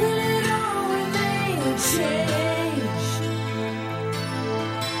 will it all remain unchanged?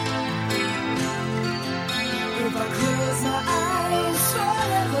 If I close my eyes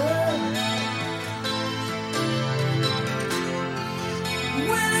forever,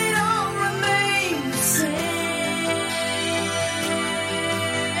 will it all remain the same?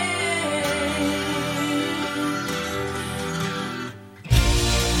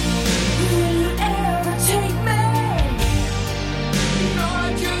 Will you ever take me? No, I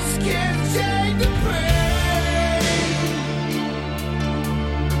just can't take the pain.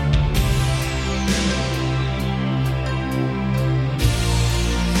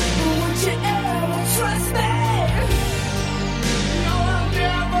 Would you ever trust me? No, I'll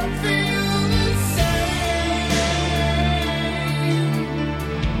never feel the same.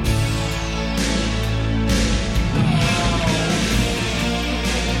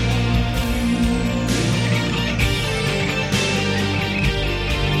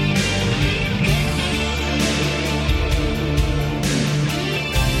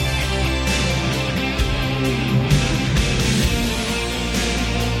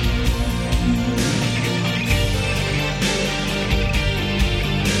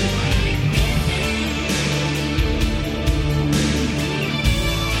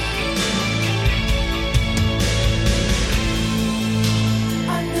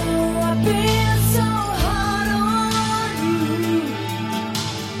 I know I've been so hard on you.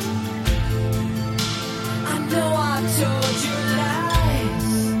 I know I've told you lies.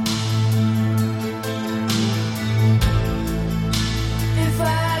 If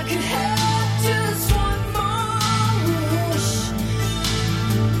I could have just one more wish,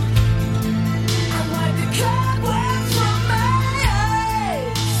 I'd wipe the cobwebs from my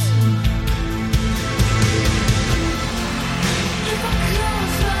eyes. If I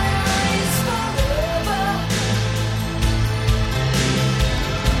close my eyes forever,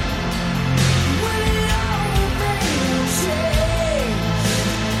 will it all remain unchanged?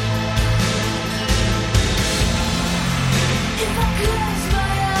 If I close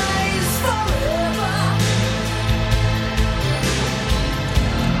my eyes forever,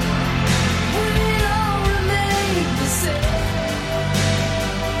 will it all remain the same?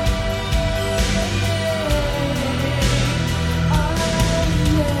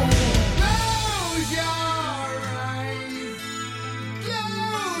 Close your eyes.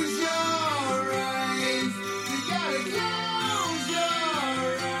 Close your eyes. You gotta close your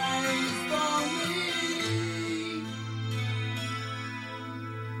eyes for me.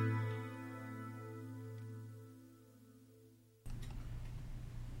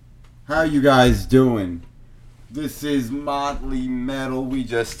 How you guys doing? This is Motley Metal. We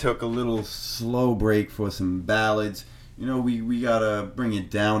just took a little slow break for some ballads. You know, we gotta bring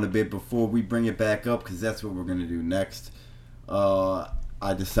it down a bit before we bring it back up, because that's what we're gonna do next. I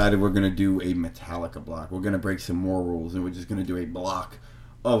decided we're gonna do a Metallica block. We're gonna break some more rules, and we're just gonna do a block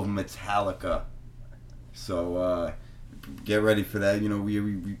of Metallica. So get ready for that. You know,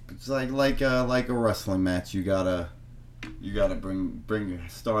 we it's like a wrestling match. You gotta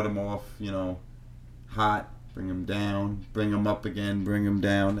start them off, you know, hot, bring them down, bring them up again, bring them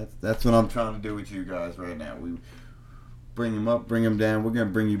down. That's what I'm trying to do with you guys right now. We bring them up, bring them down. We're going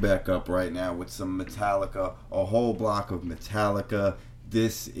to bring you back up right now with some Metallica, a whole block of Metallica.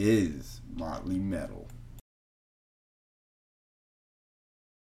 This is Motley Metal.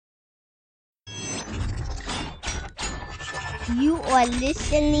 You are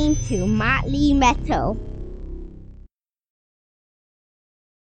listening to Motley Metal.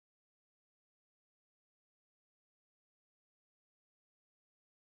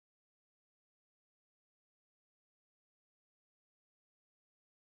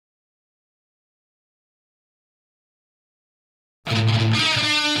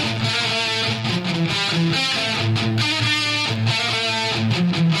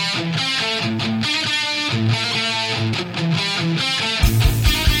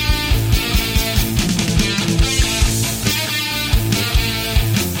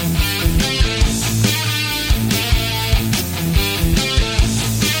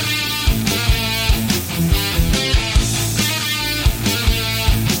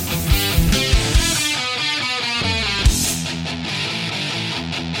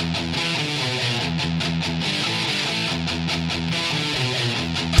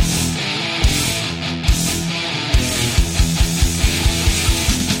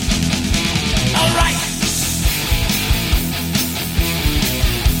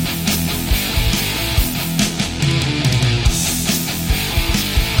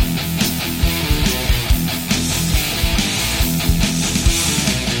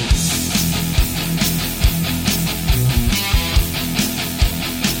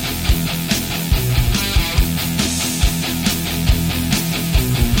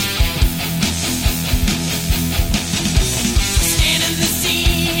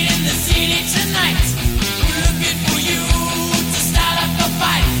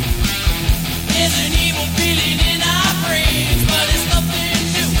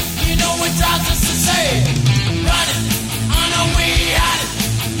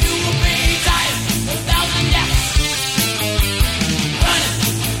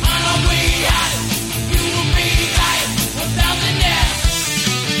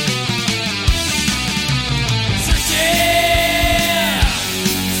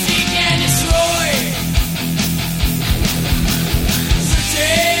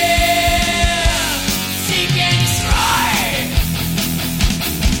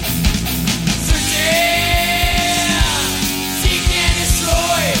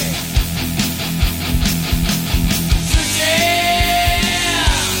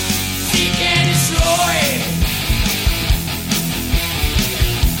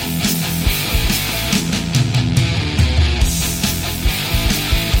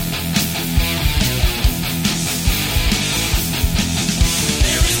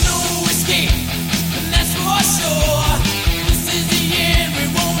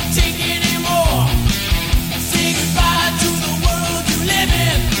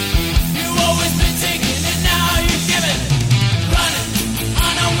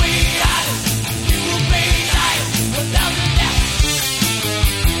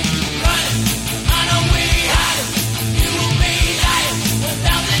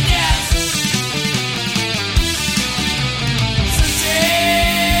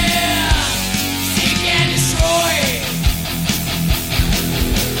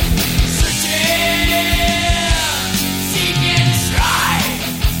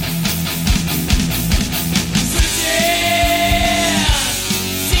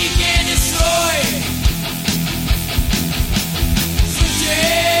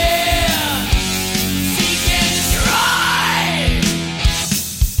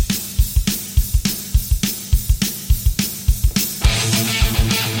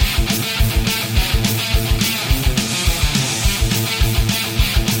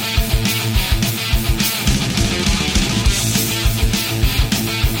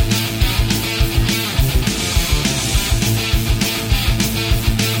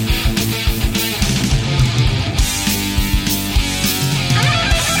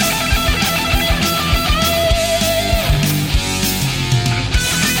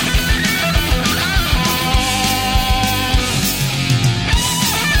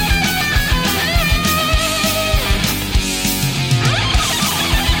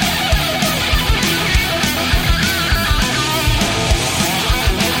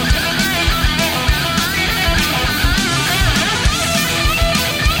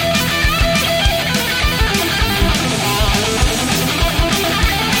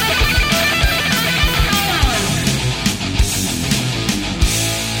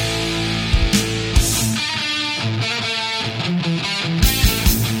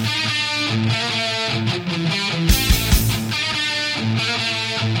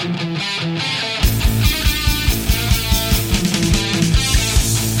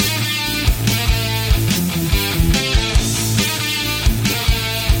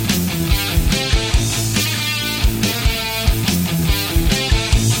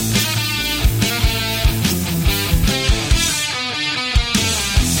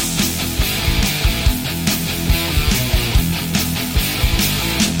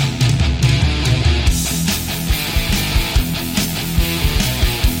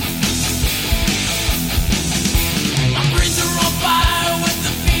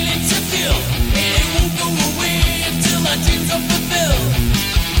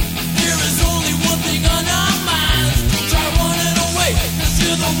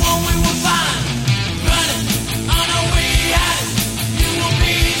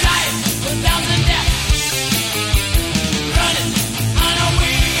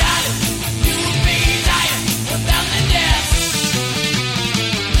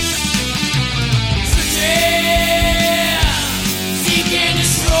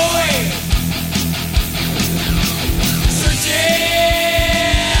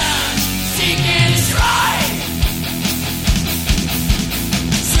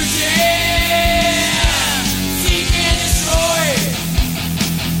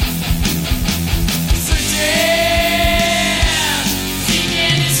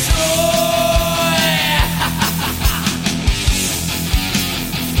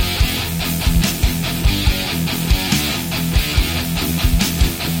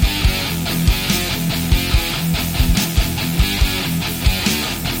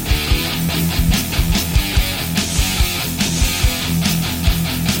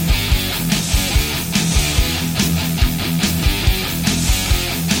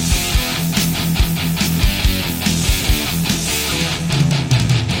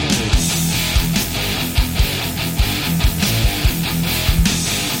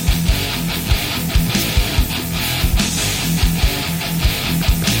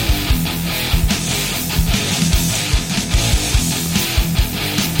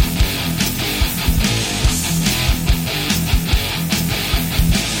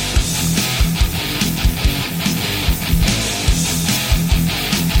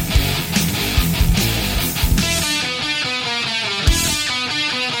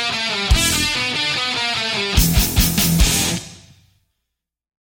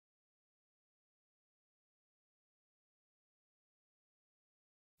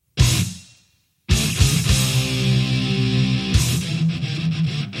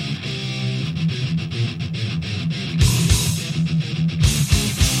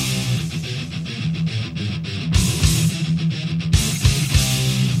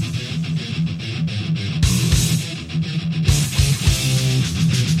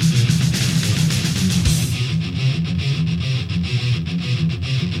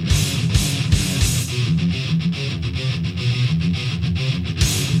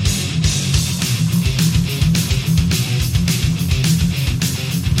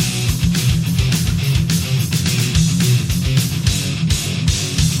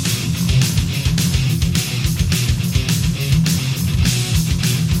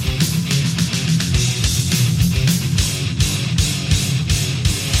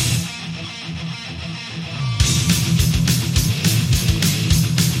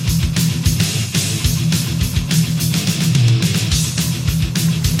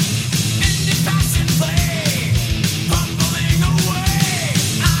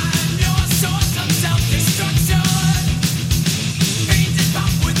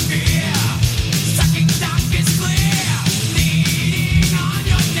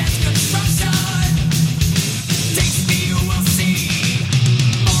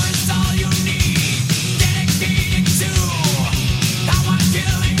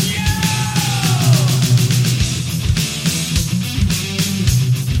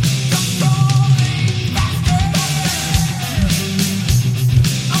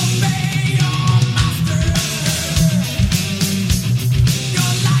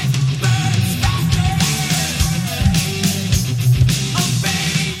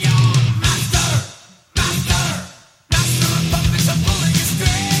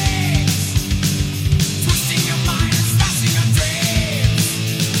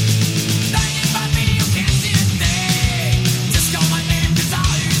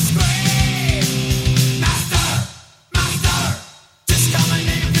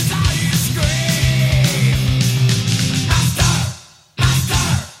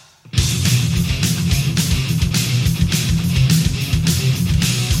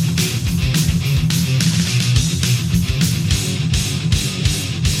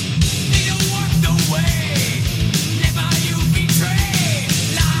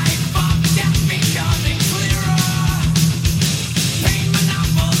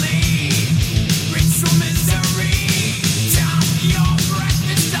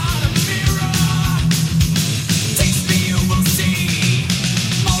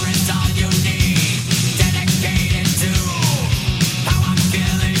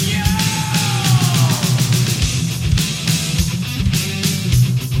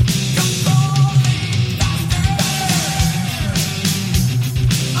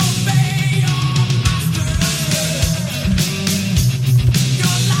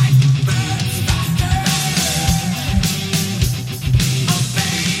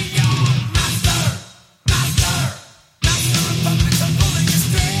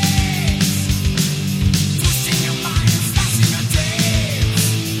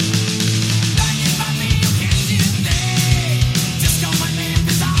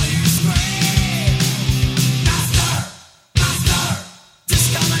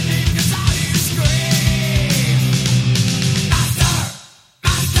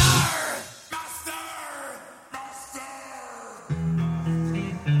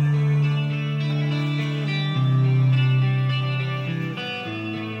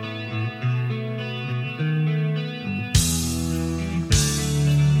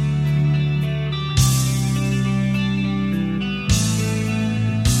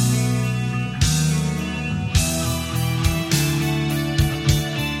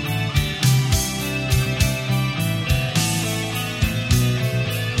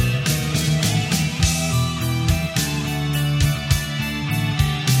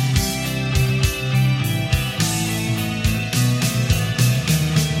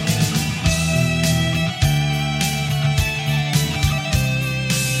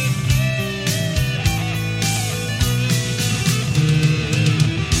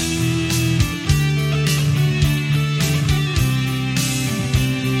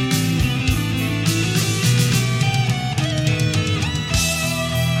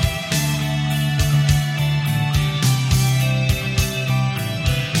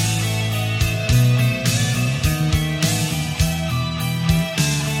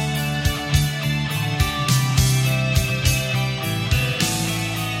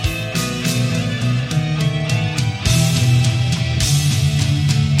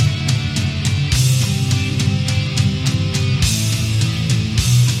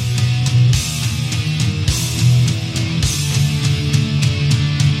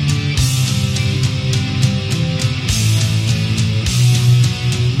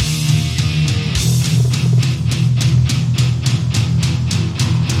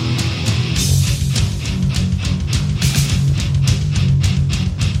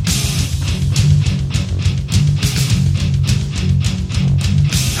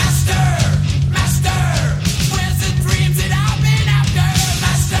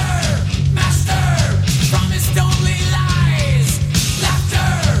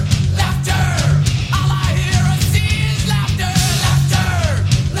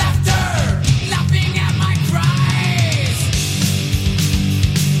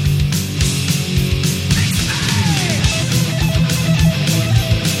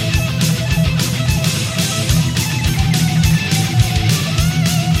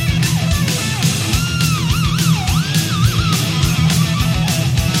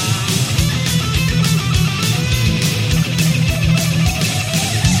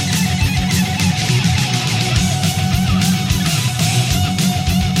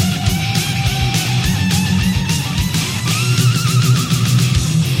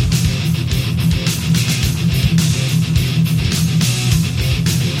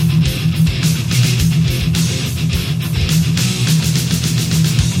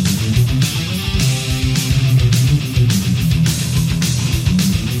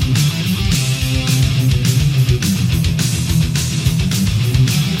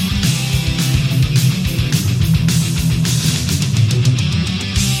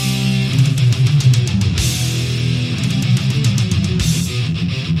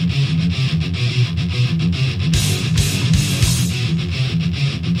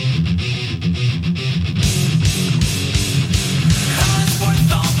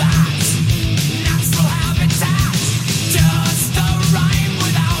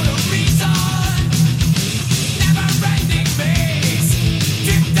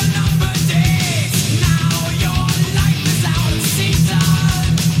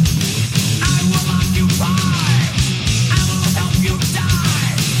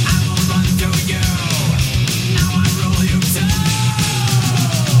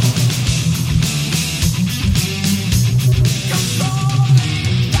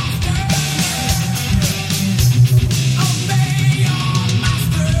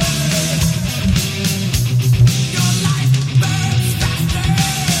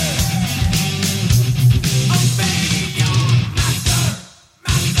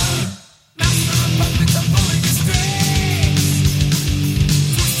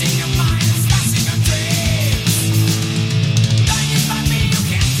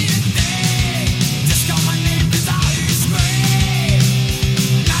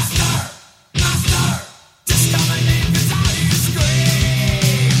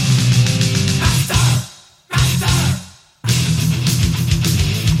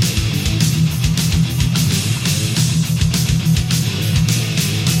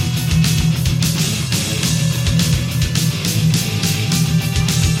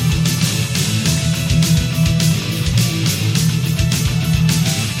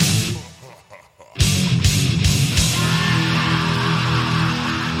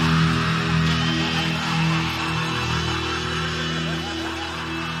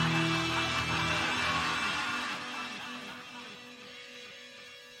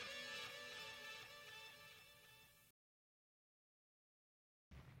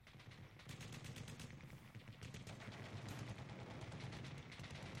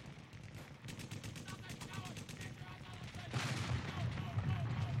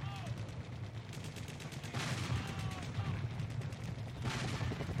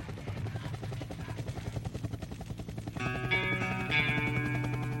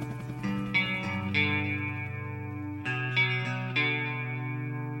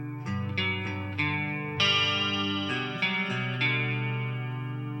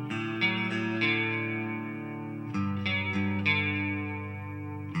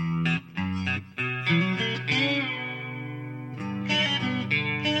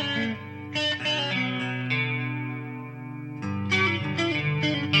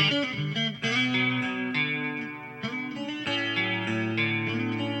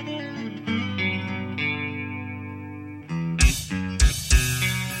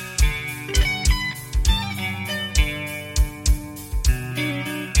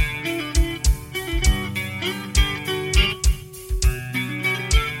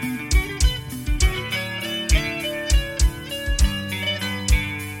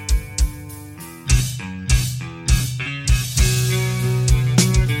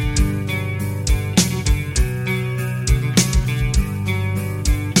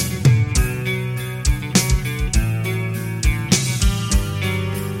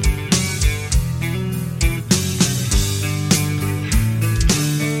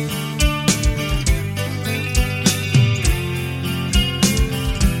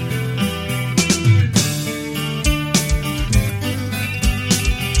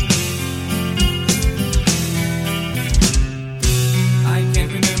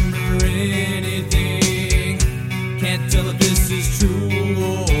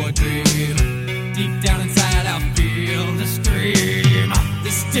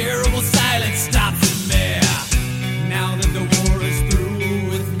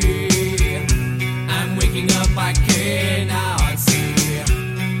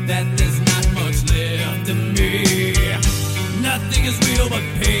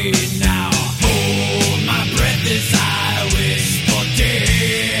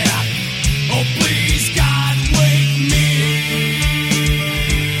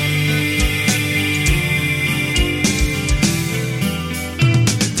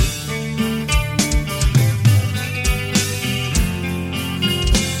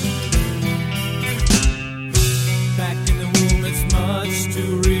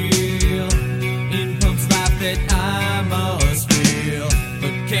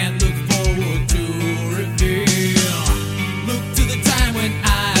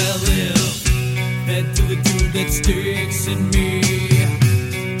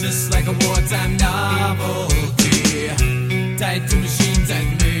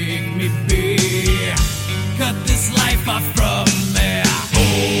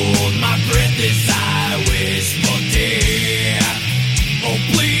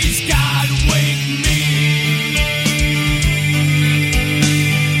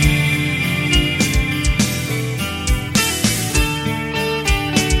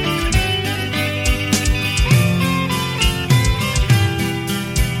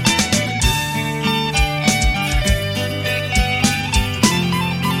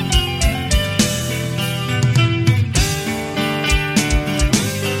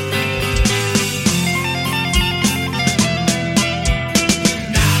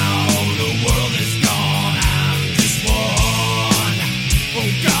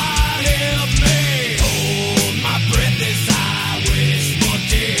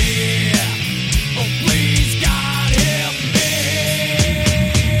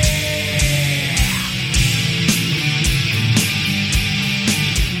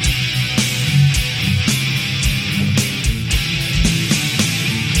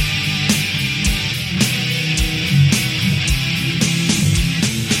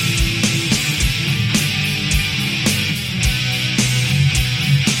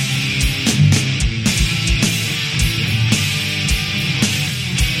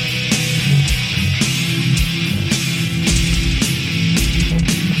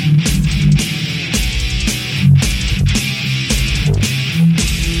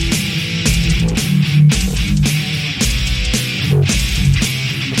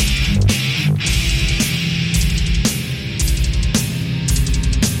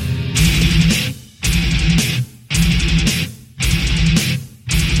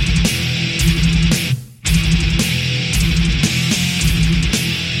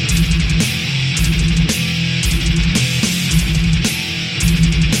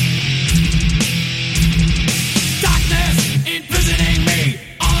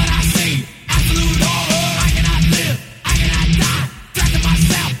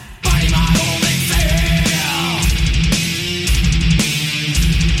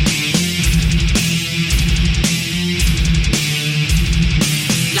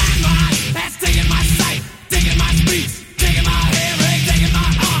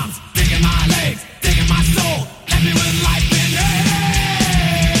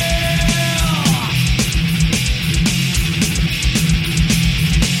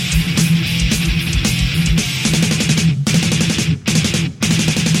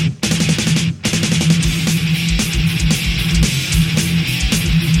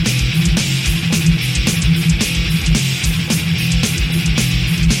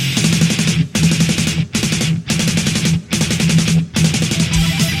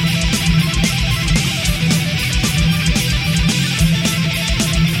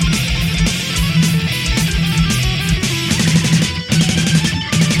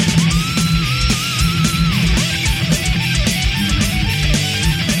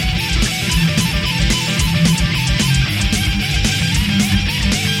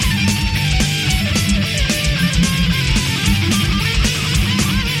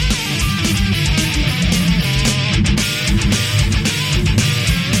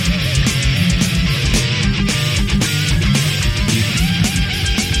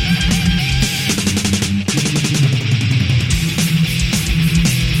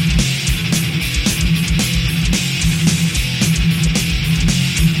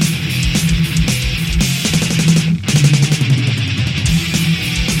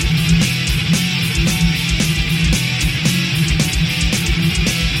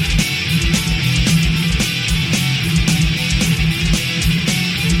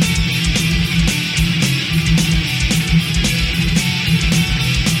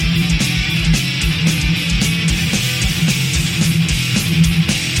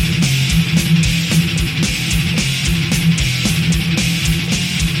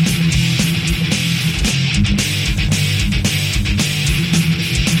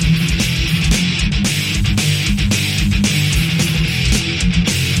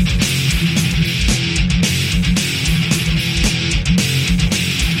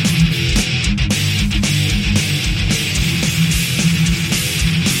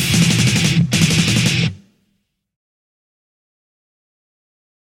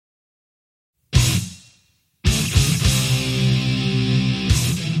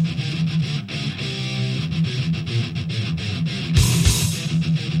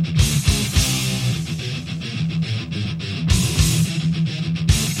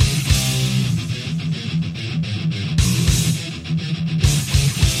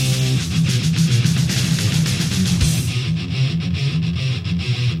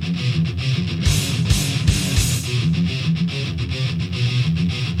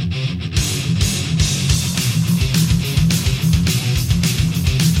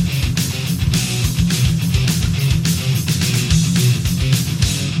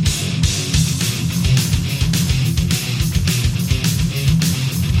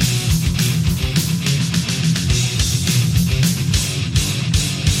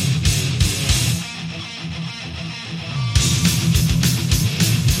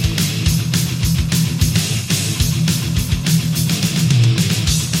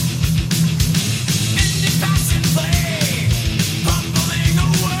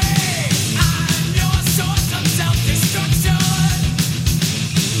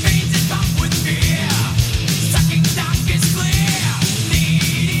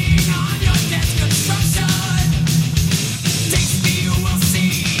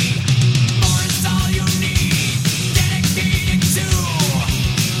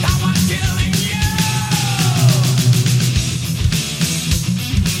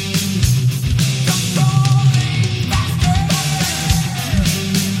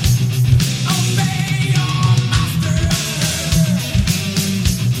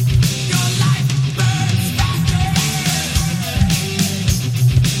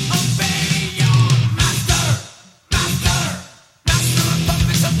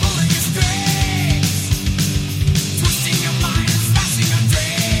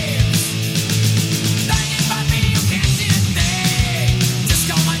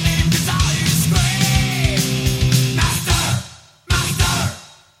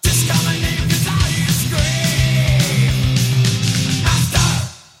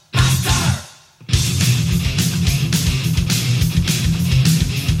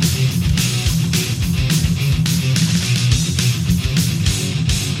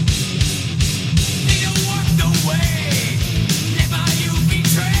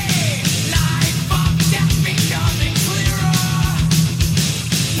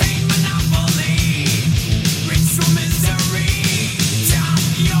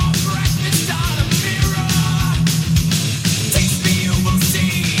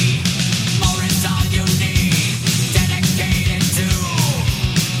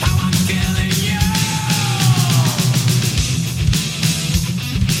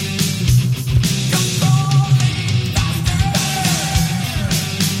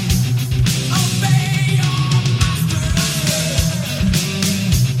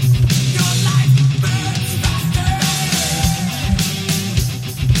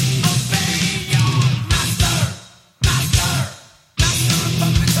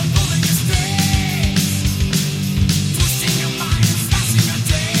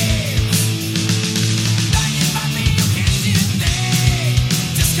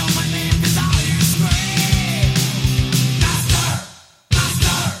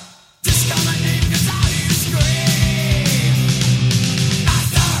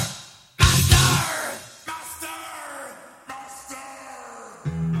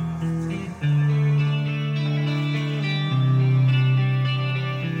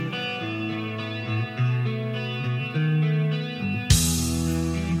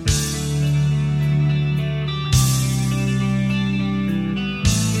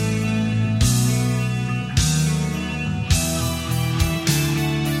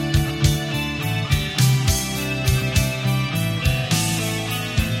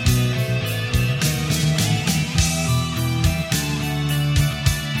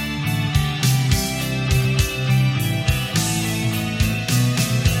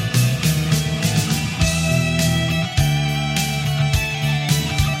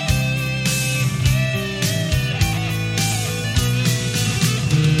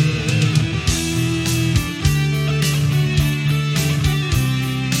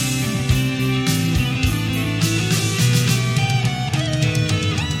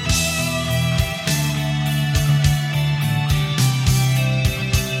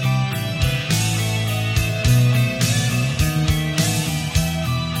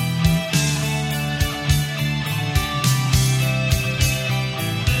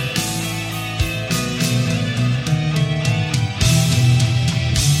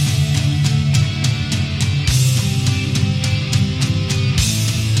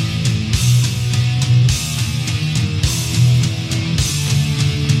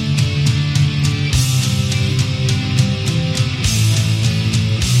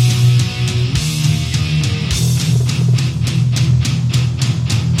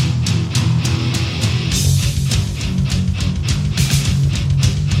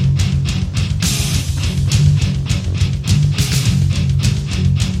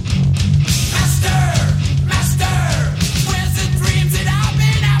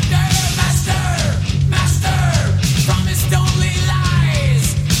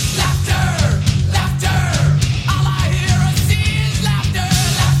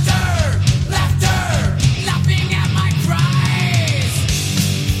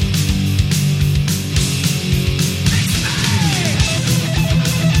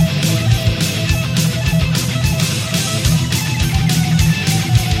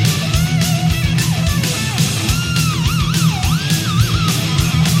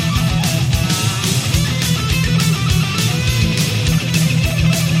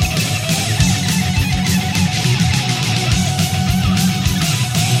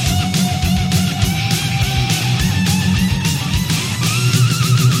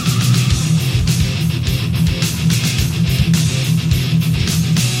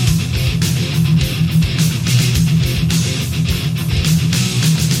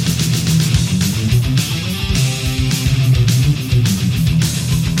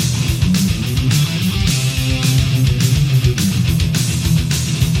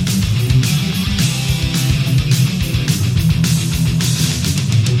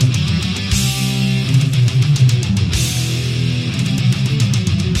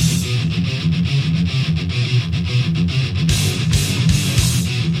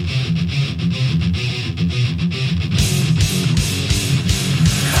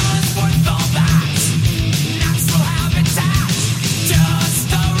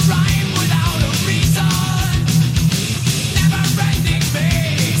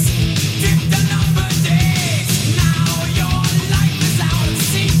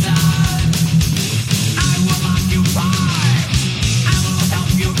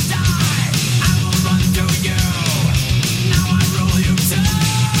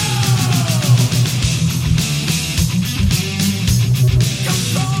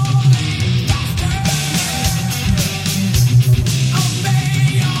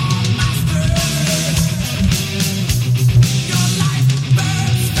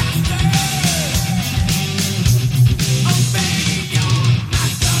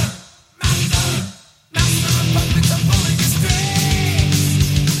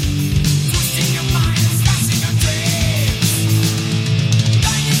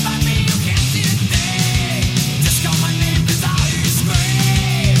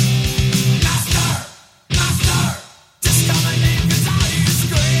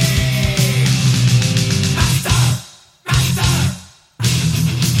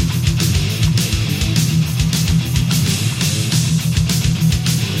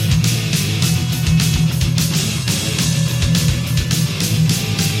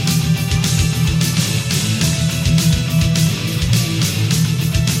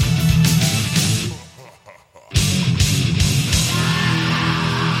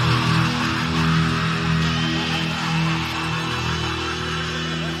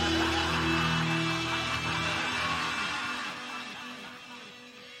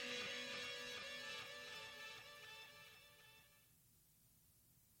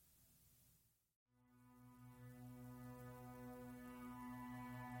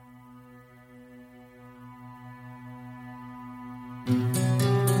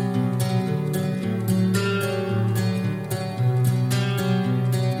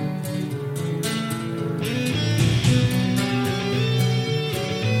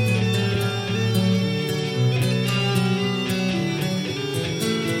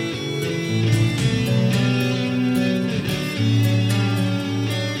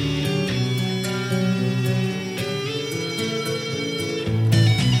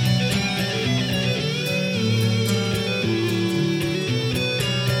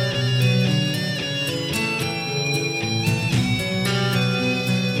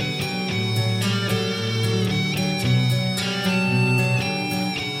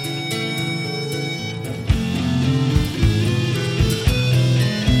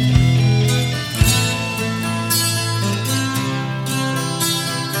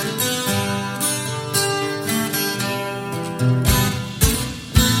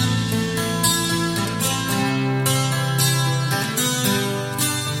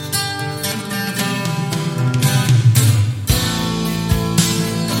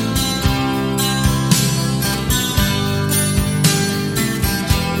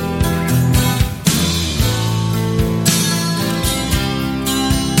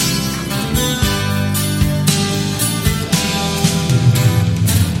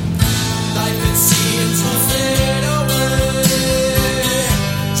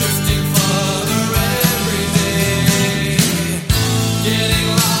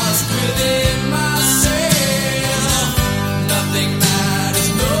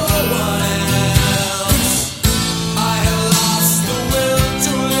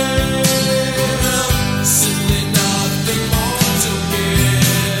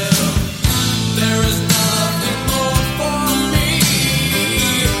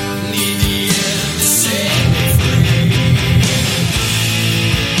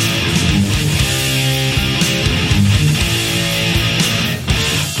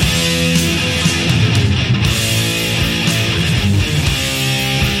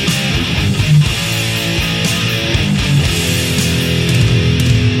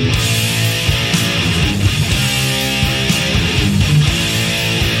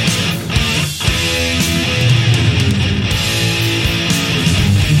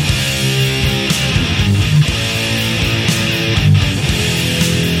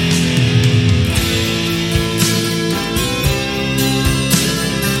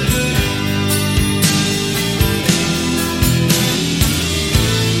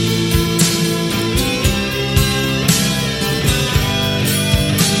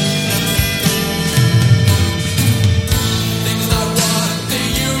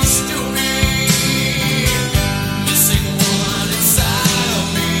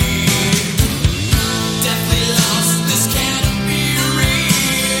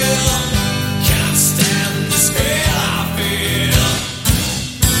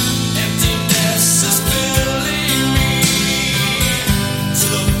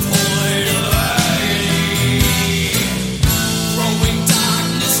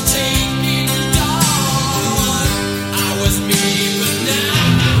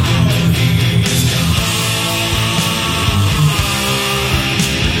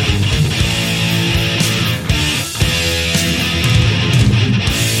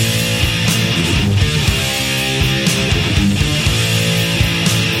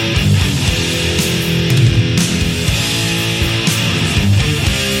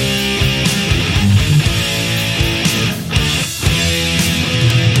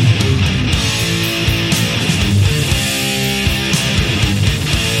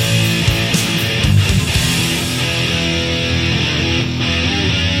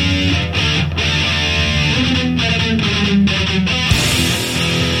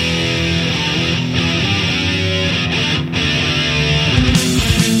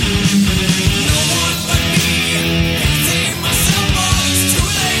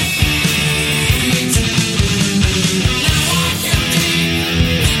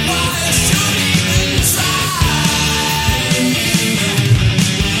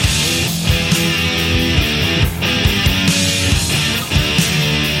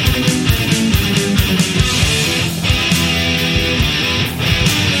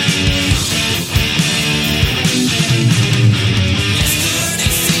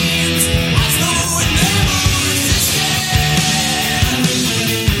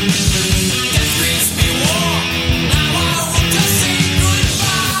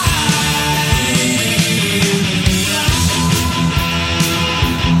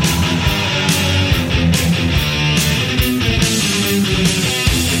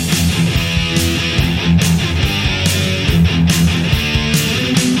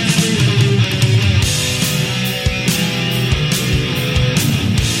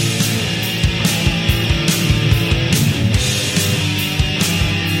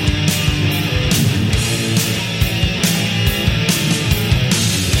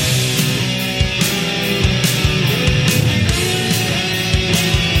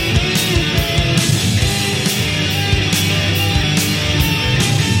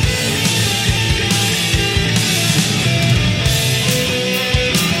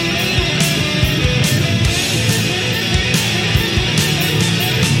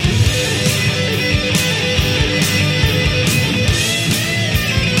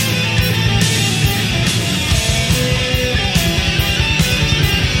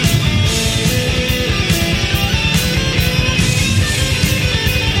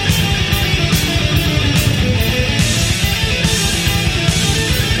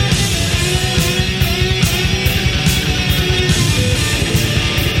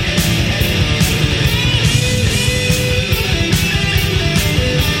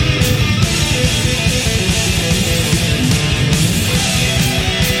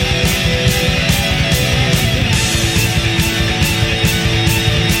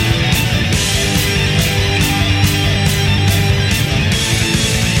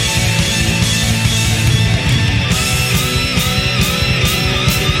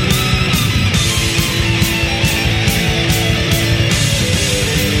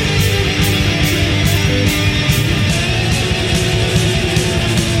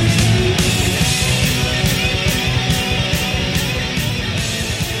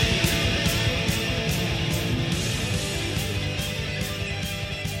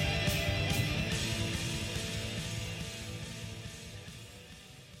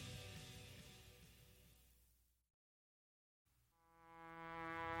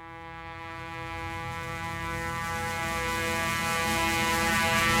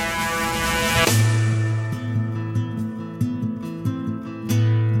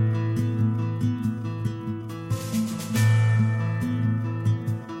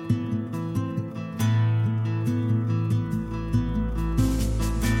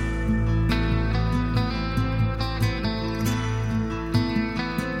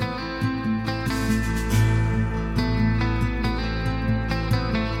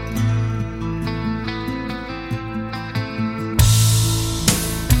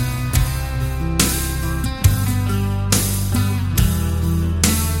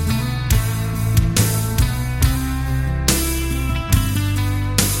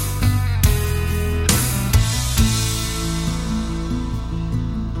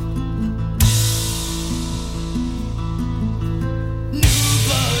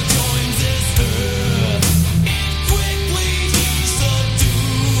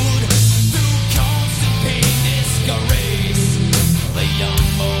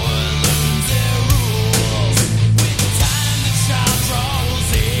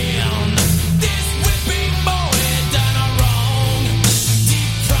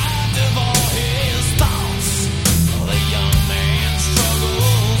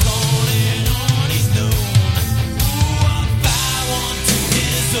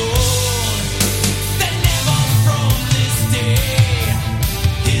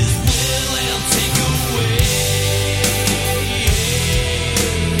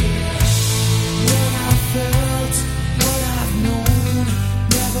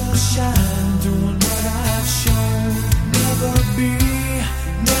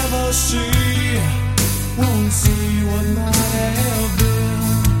 never see, won't see what might have been.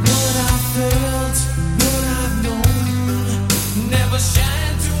 What I felt, what I've known, never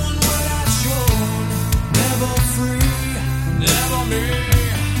shine doing what I've shown. Never free, never me,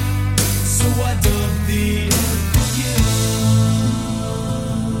 so I dug the unforgiven.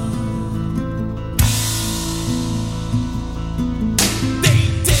 They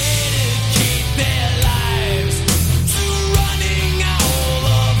dedicate their lives to running all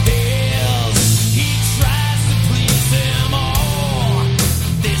of his. He tries to please them all.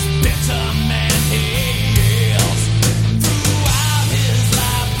 This bitter man he is. Throughout his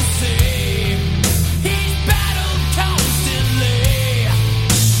life the same. He's battled constantly.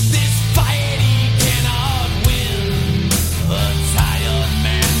 This fight he cannot win. A tired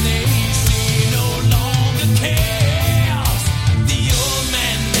man they see no longer cares. The old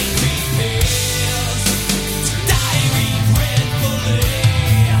man they prepares to die regretfully.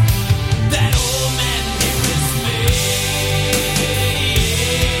 That old man he was me.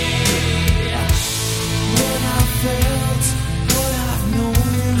 What I felt, what I've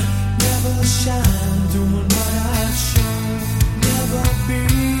known, never shine doing what I've shown. Never be,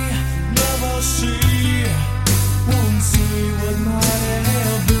 never see, won't see what might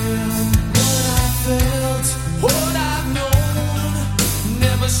have been. What I felt, what I've known,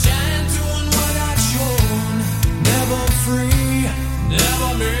 never shine doing what I've shown. Never free,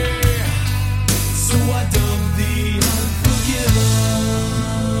 never me, so I dug the unforgiven.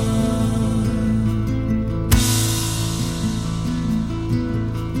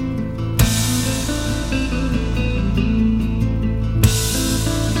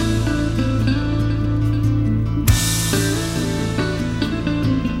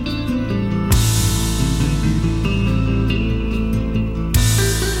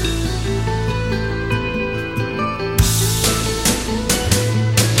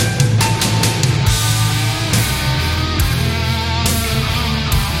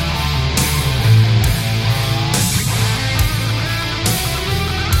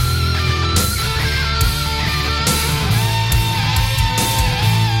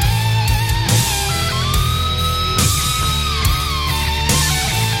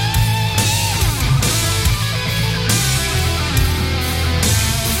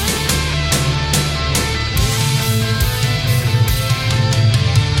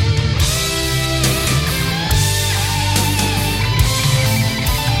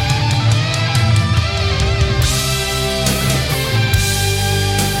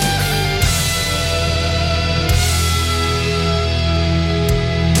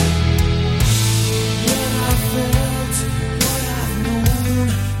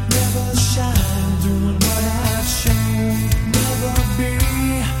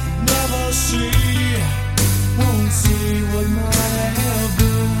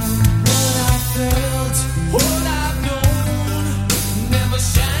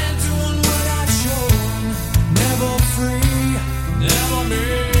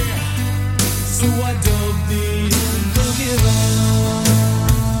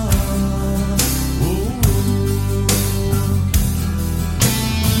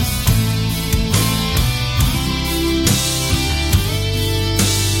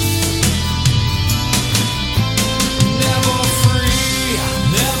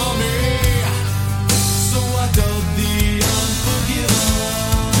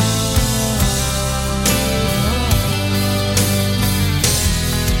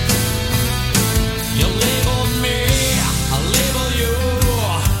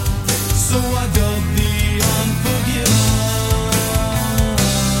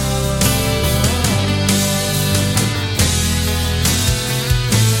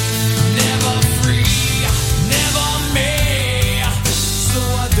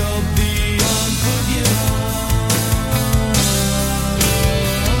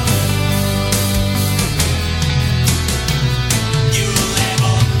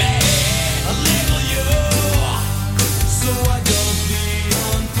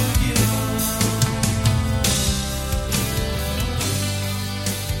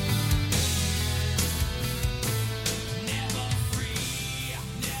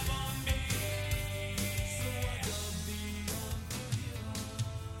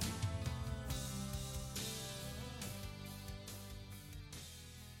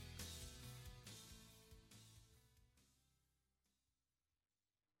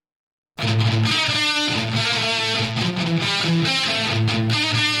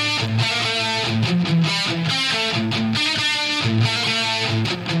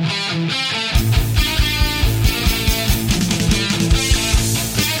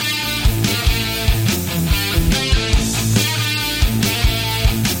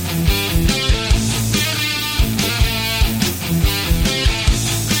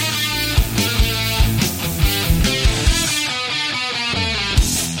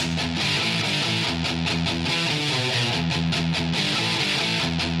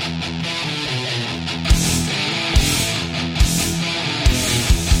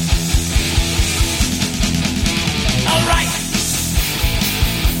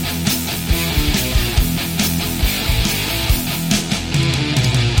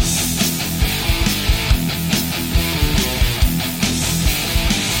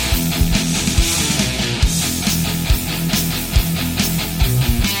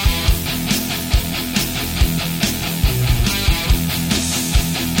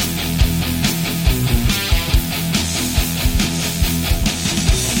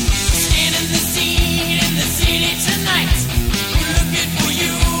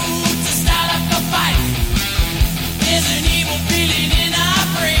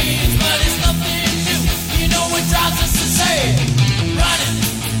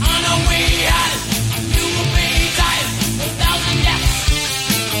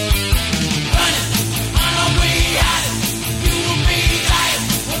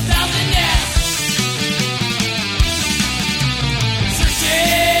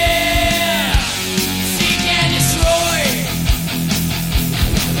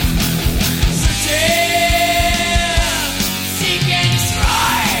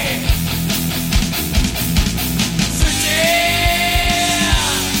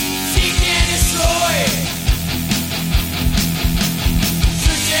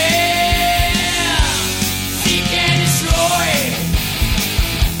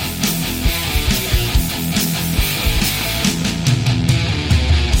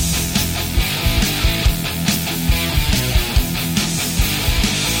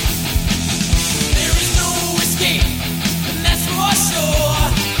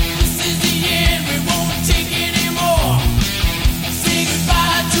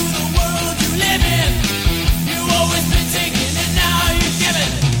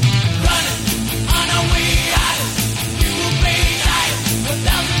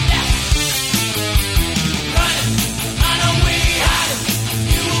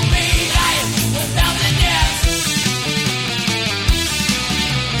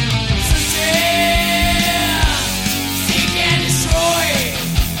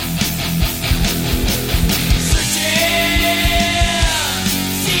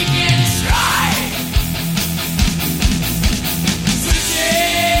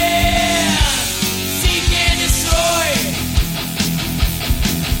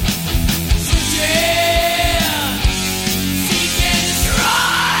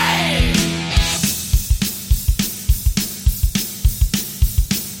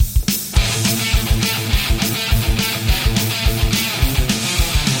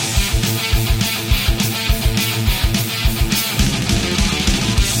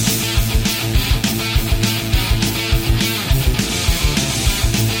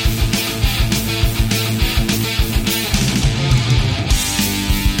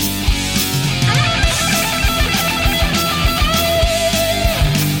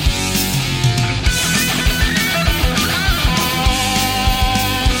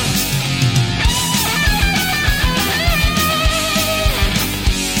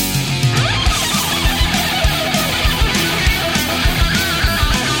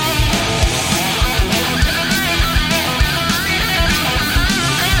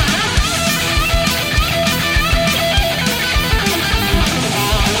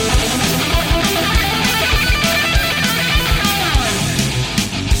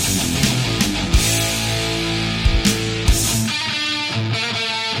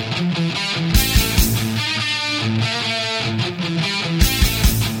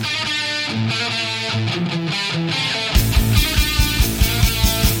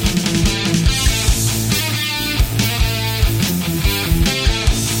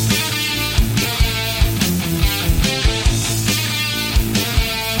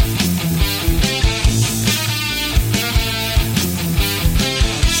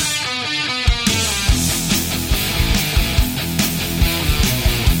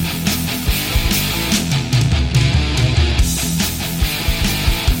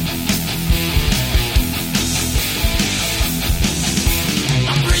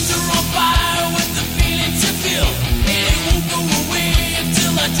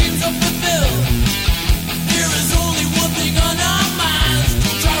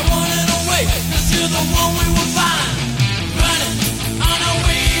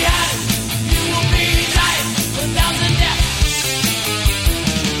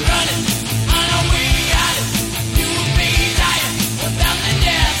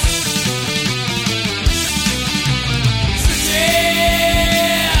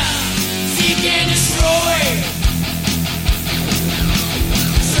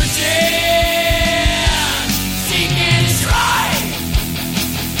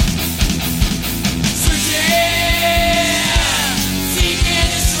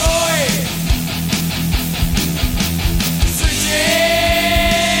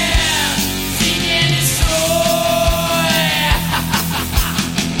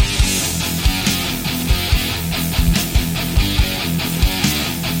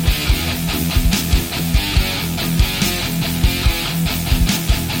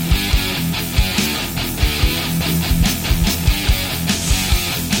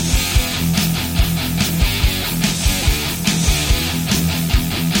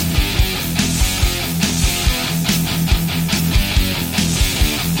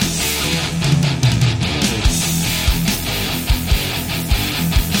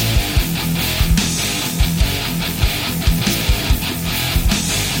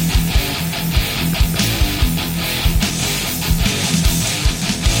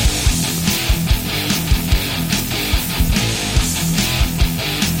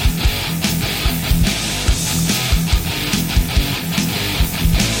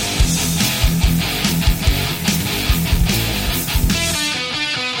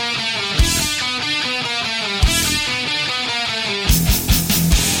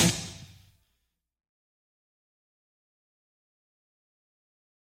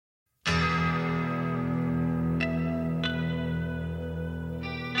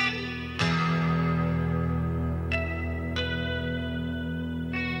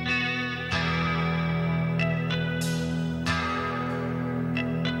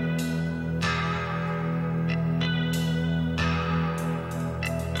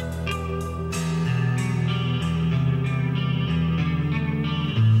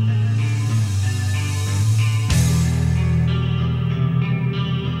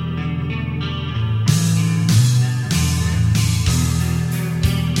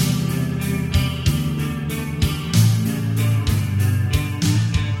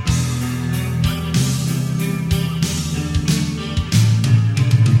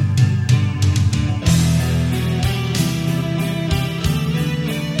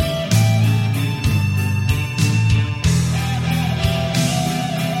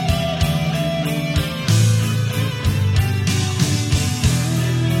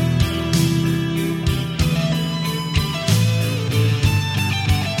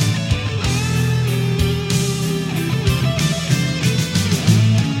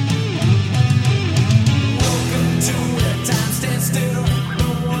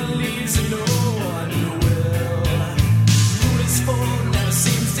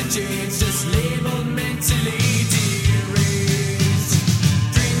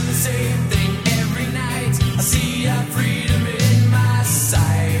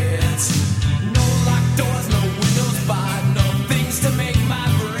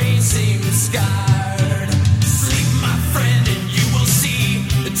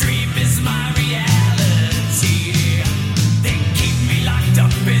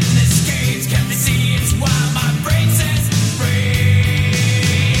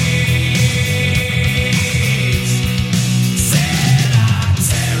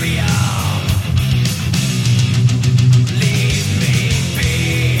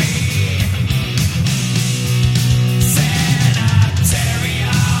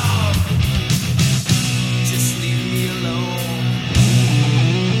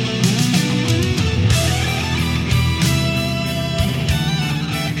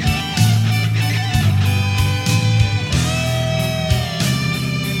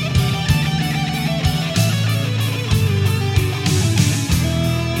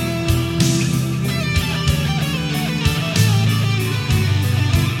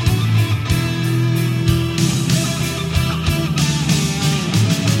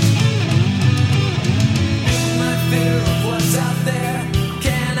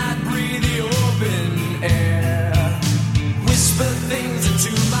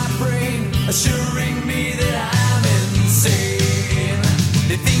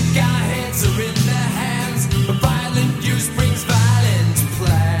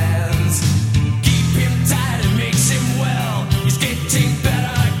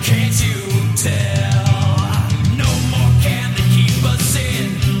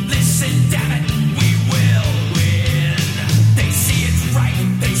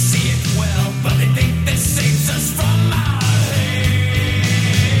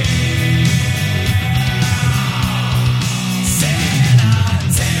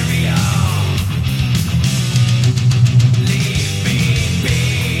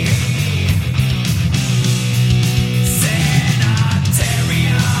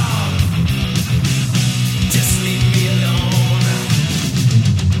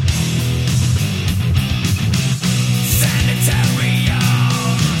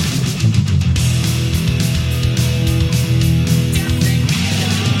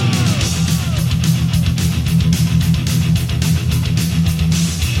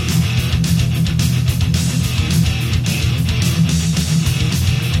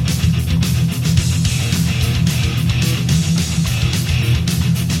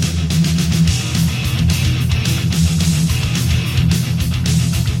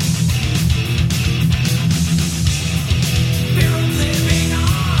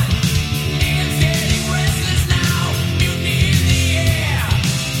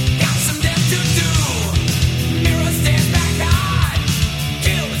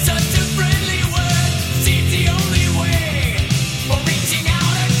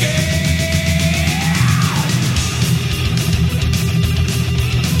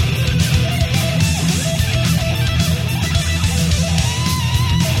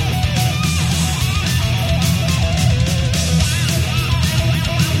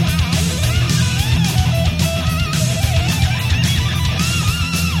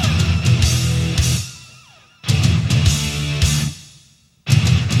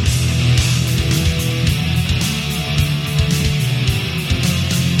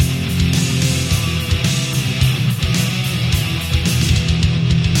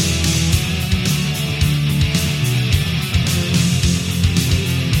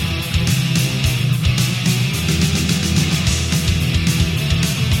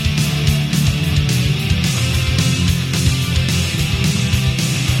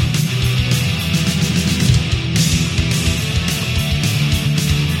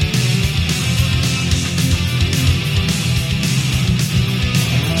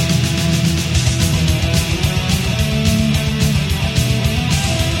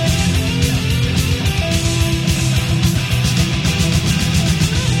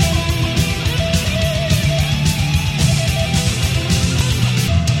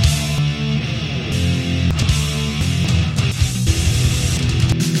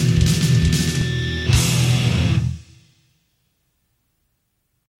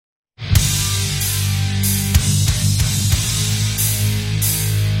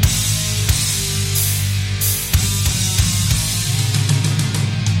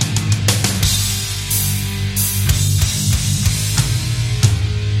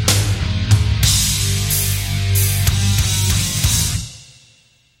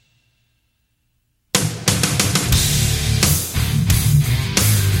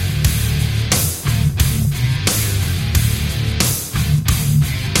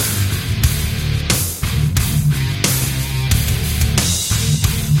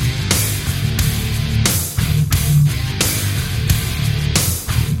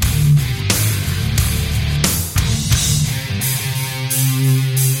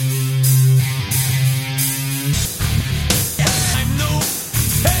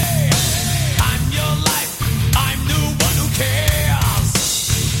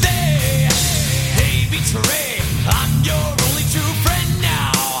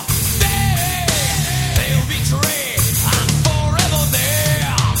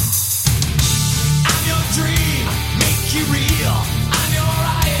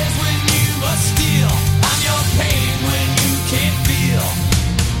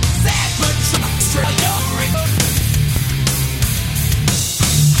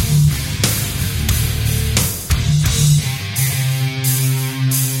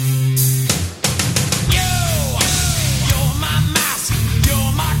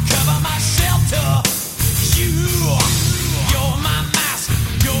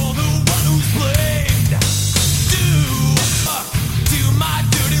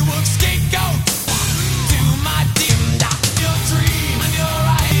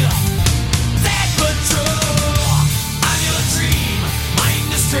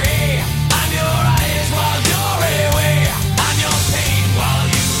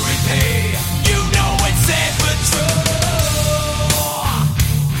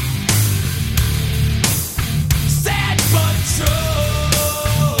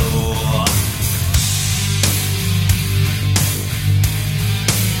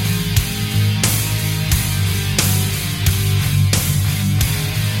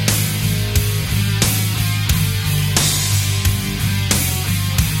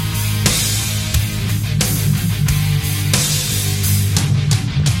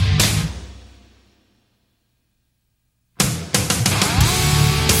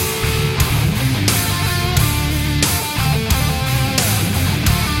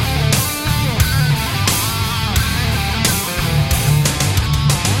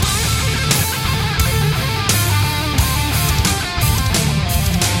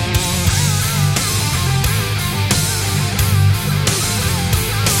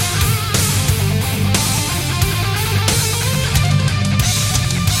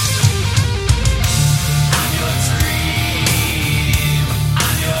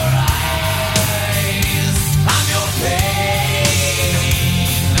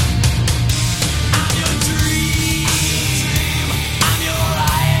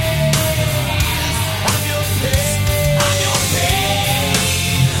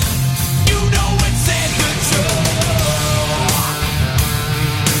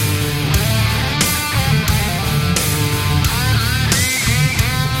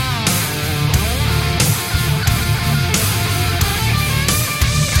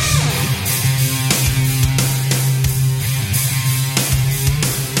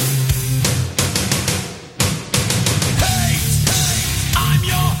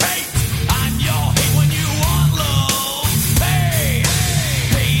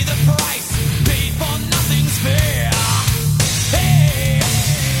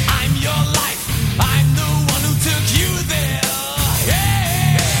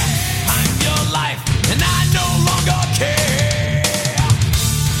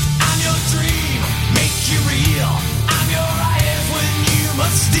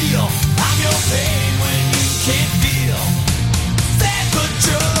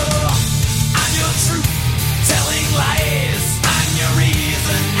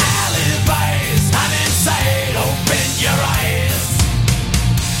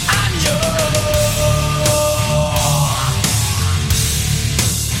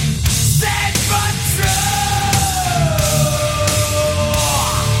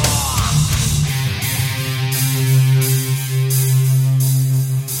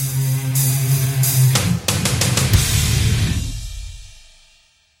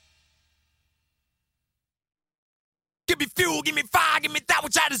 fuel, give me fire, give me that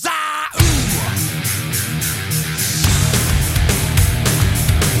which I desire. Ooh.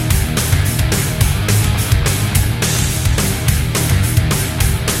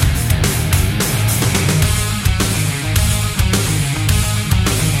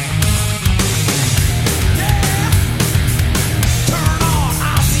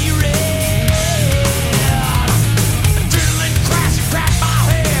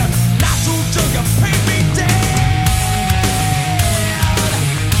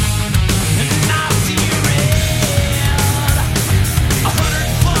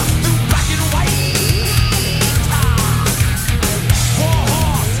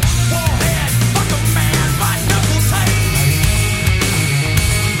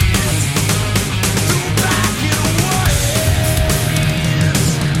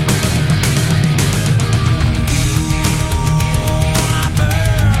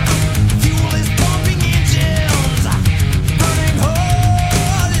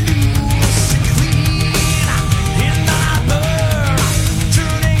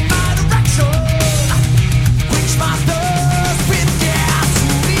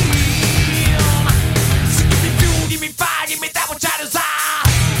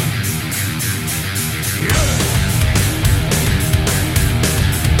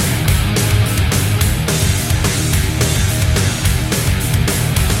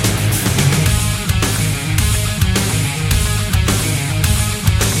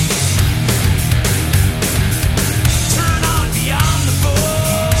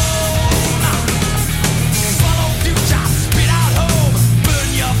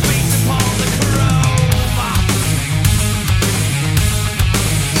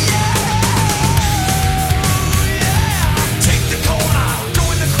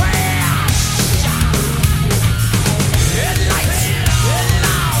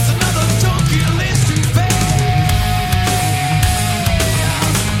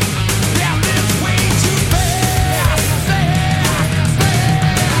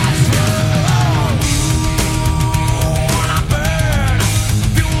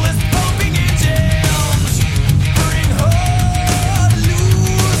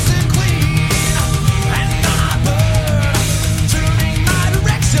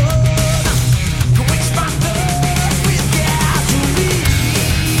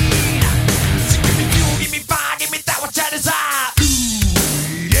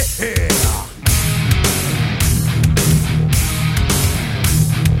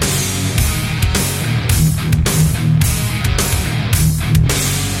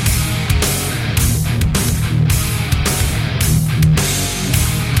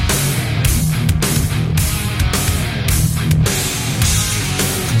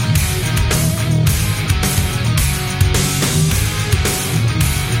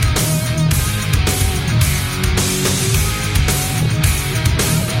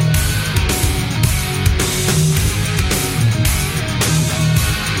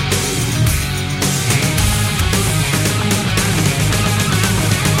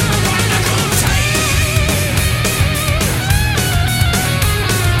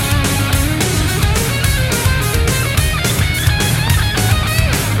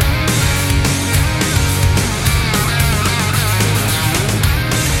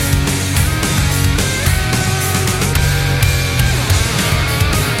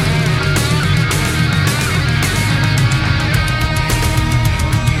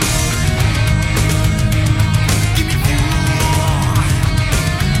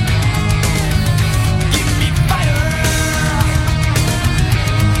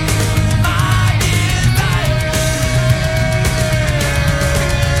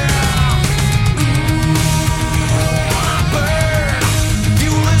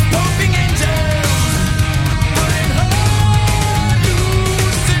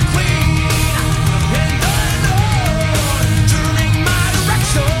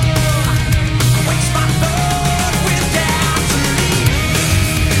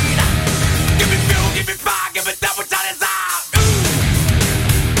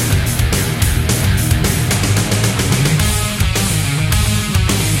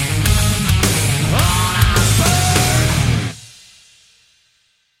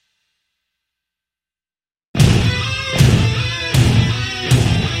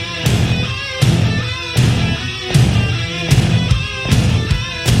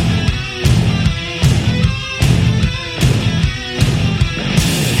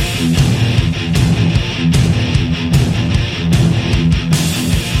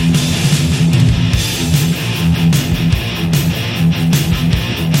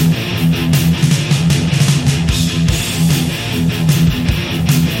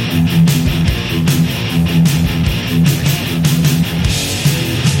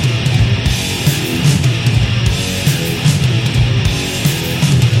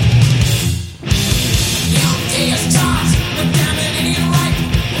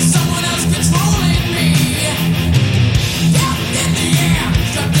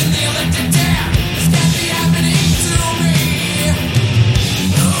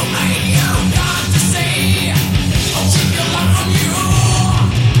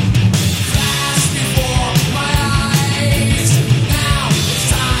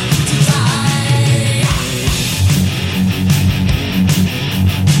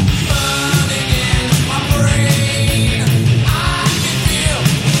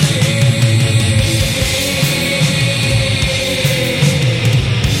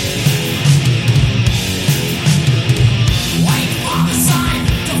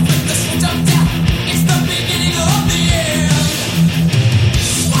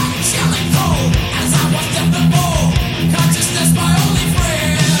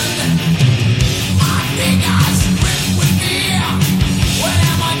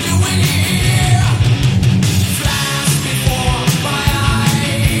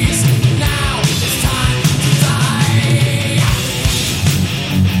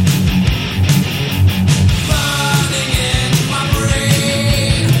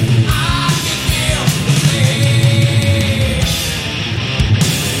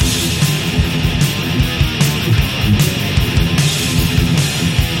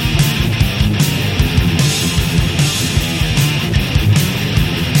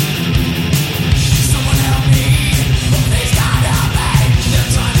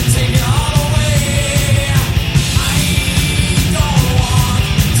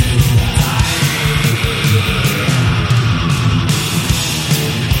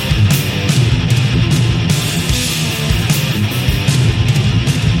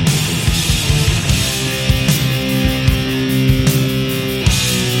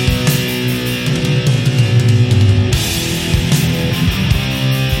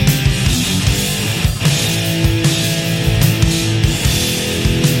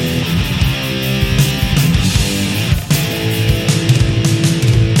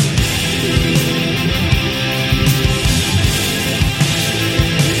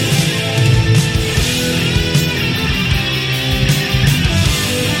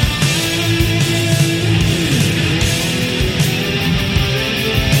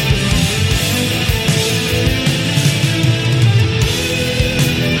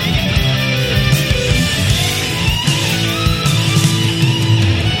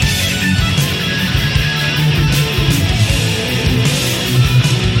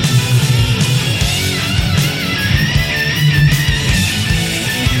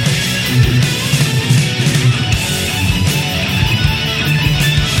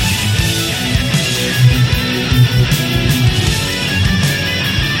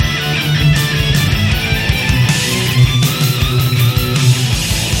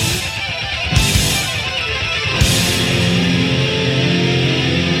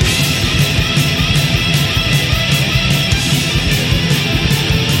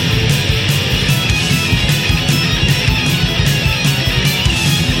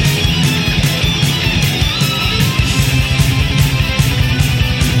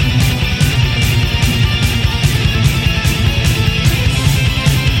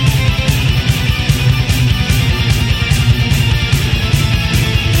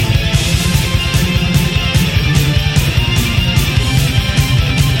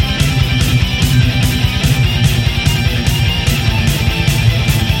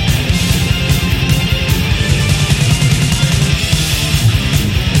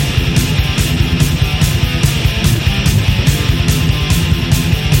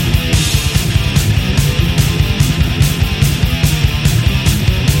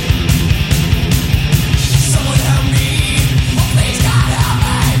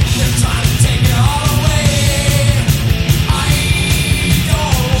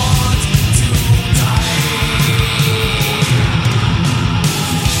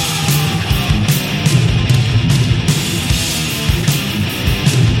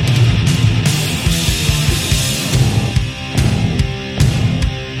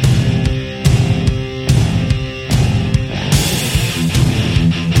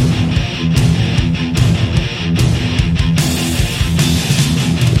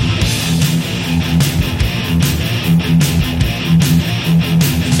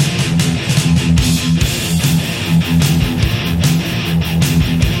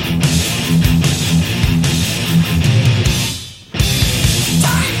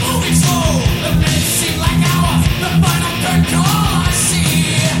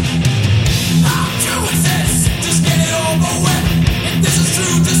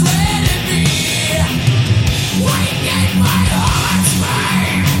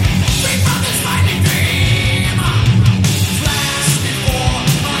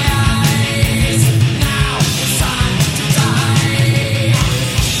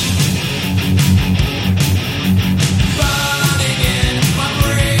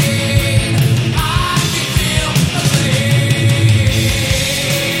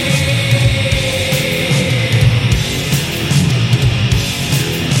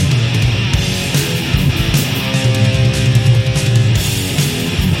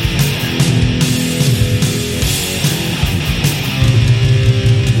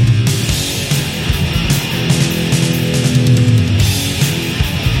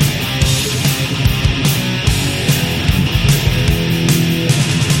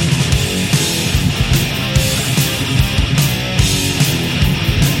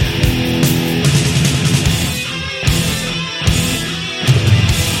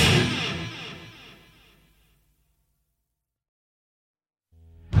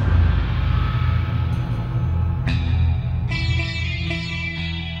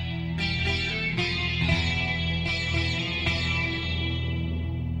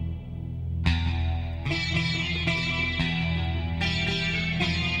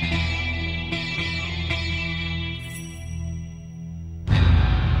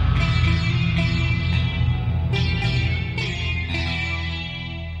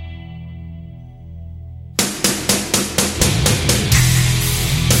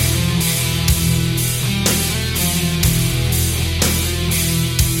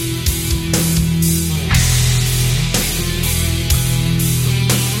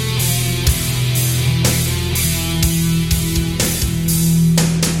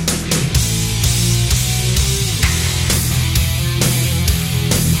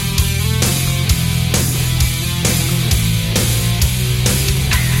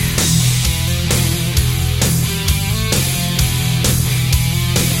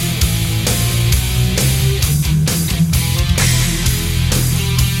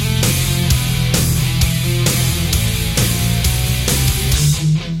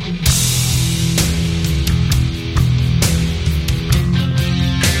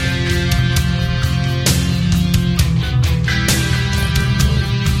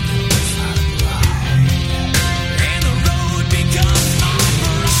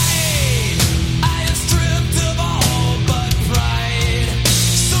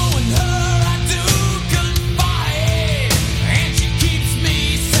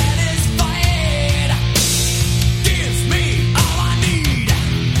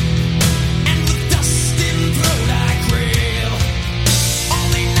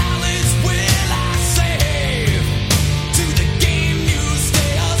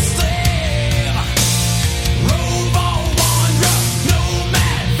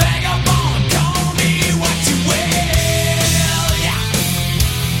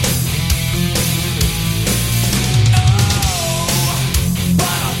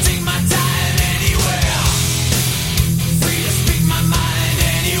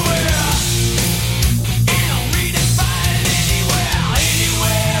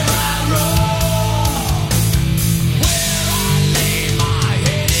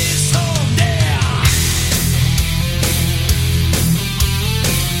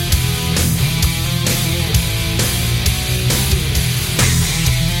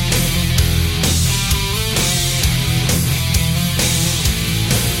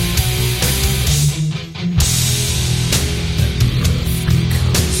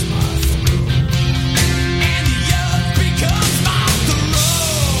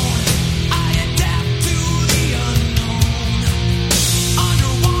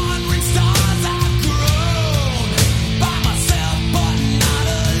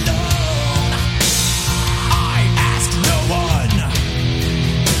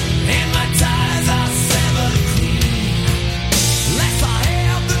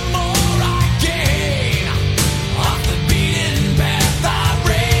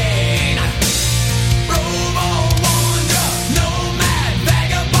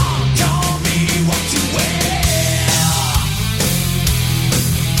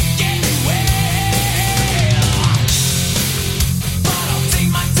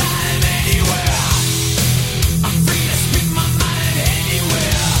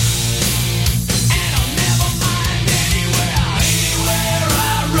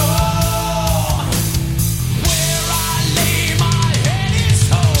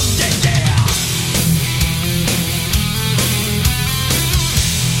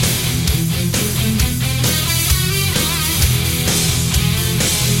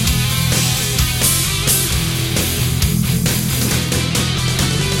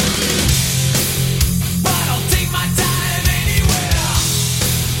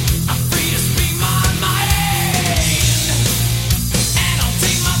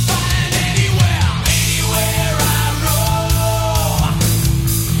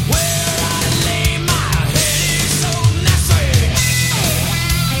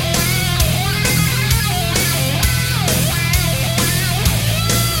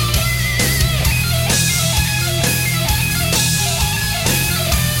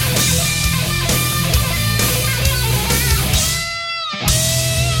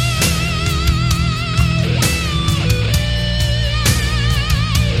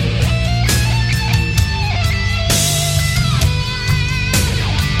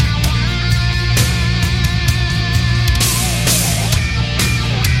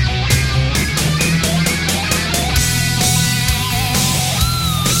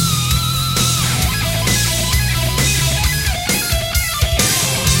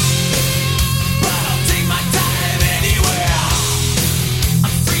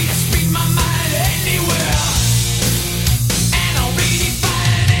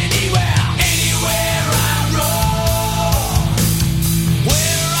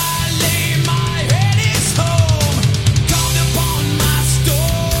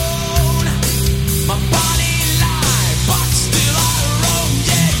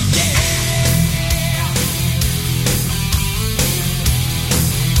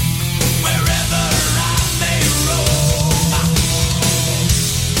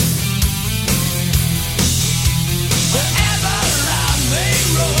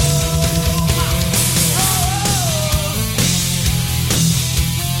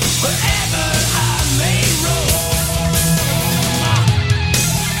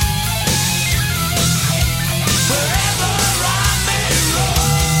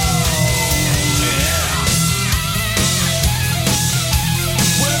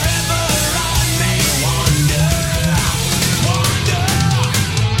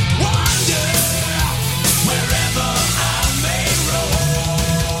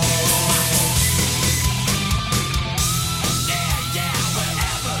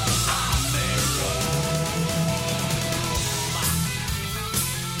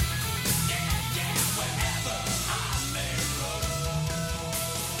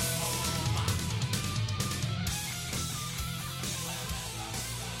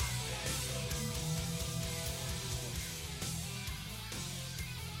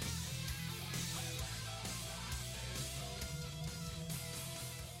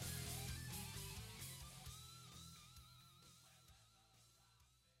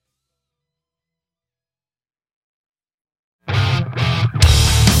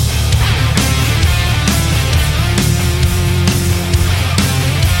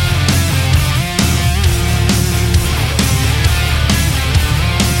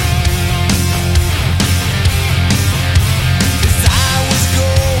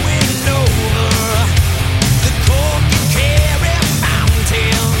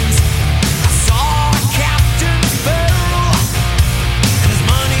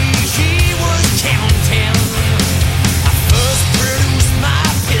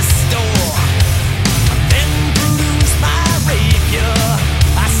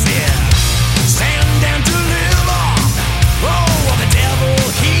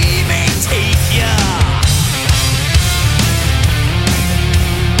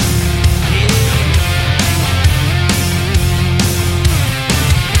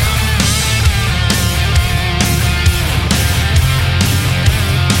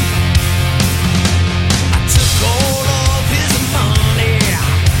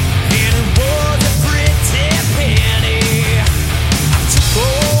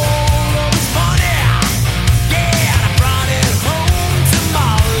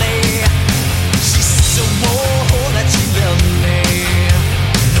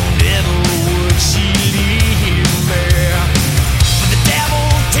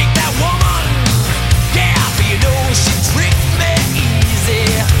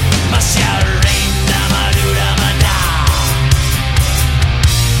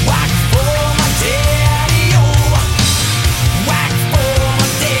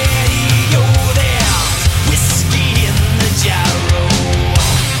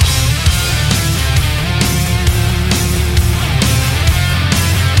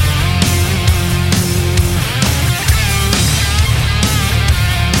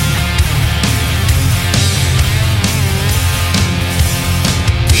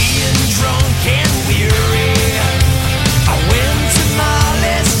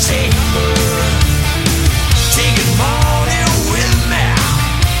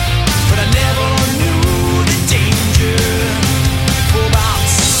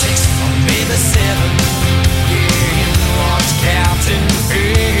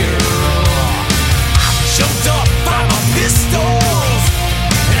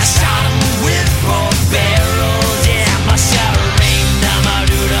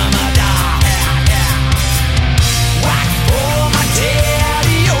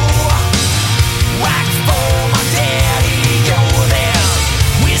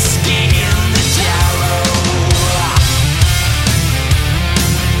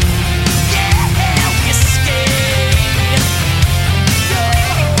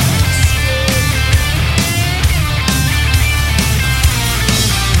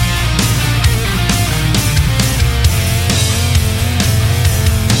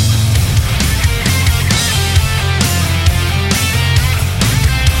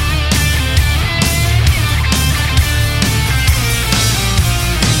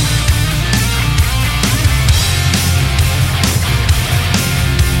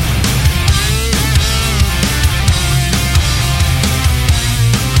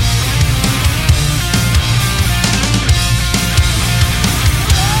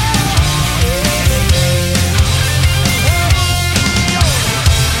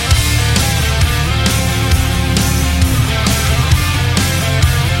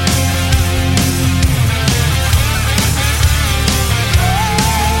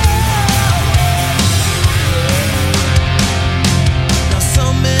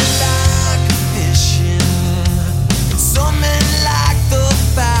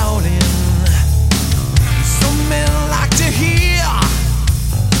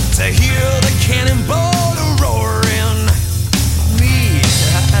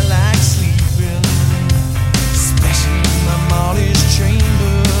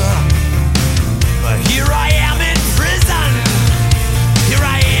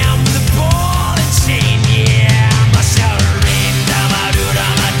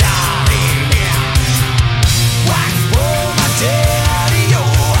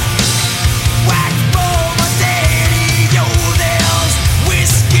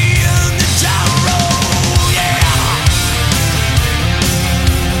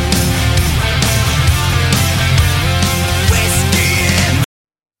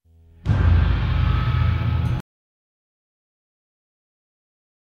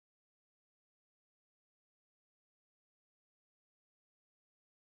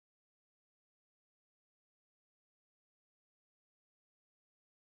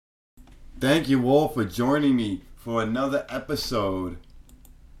 Thank you all for joining me for another episode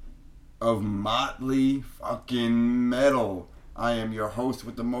of Motley fucking Metal. I am your host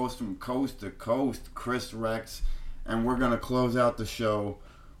with the most from coast to coast, Chris Rex, and we're gonna close out the show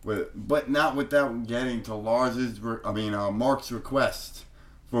but not without getting to Mark's request,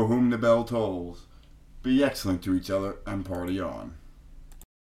 For Whom the Bell Tolls. Be excellent to each other and party on.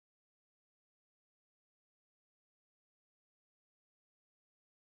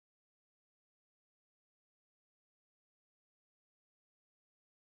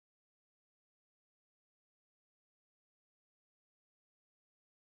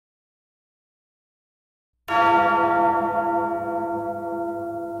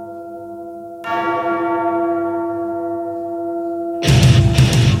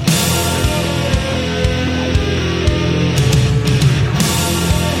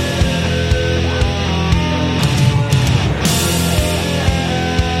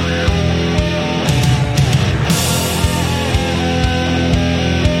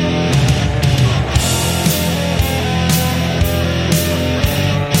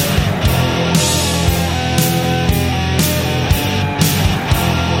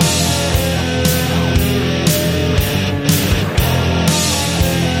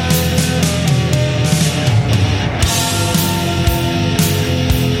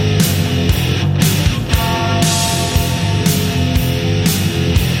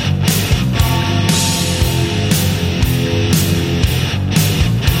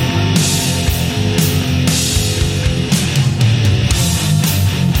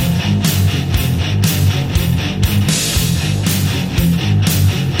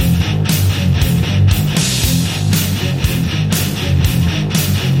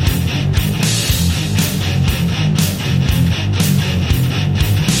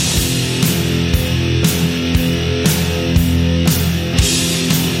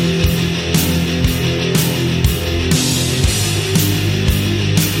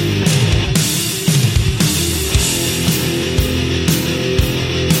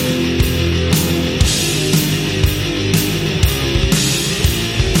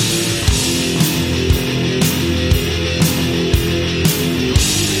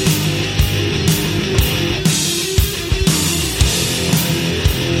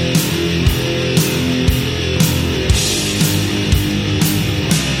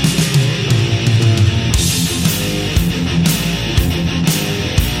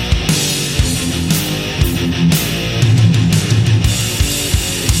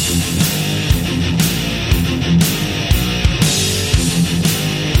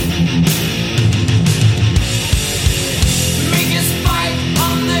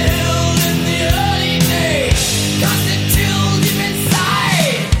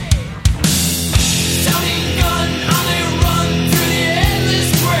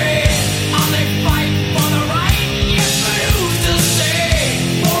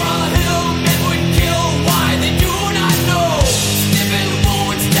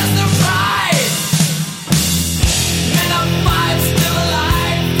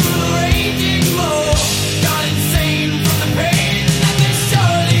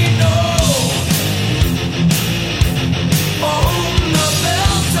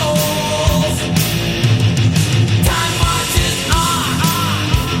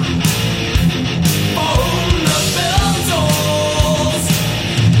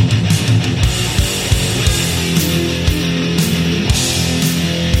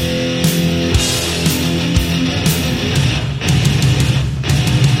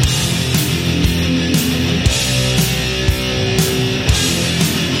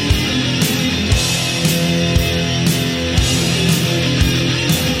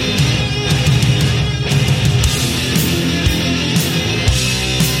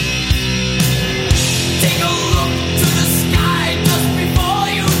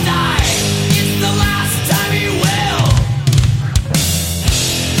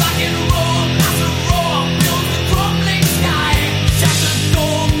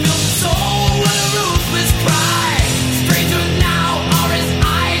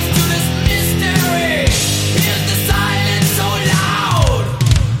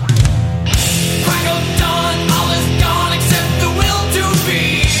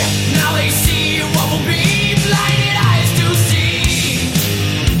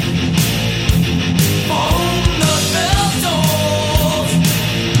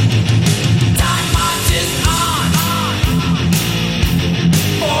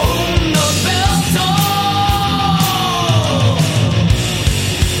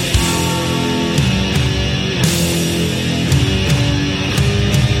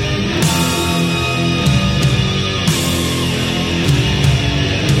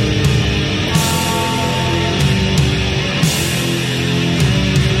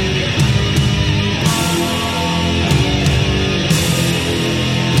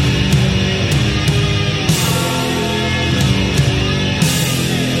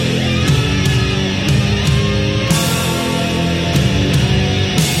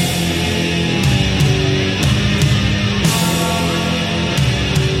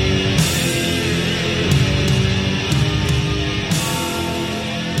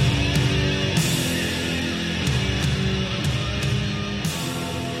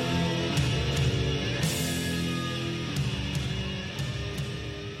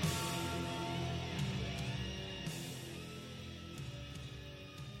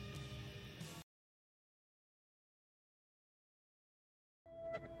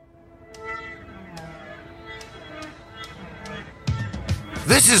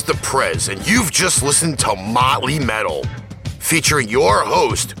 This is the Prez, and you've just listened to Motley Metal, featuring your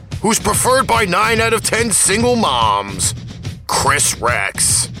host, who's preferred by 9 out of 10 single moms, Chris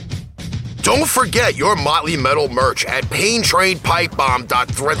Rex. Don't forget your Motley Metal merch at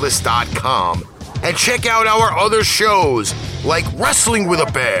paintrainpipebomb.threadless.com, and check out our other shows like Wrestling with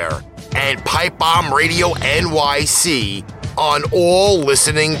a Bear and Pipe Bomb Radio NYC on all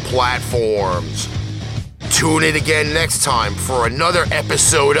listening platforms. Tune in again next time for another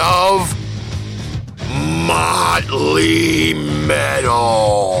episode of Motley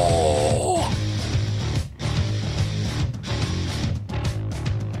Metal.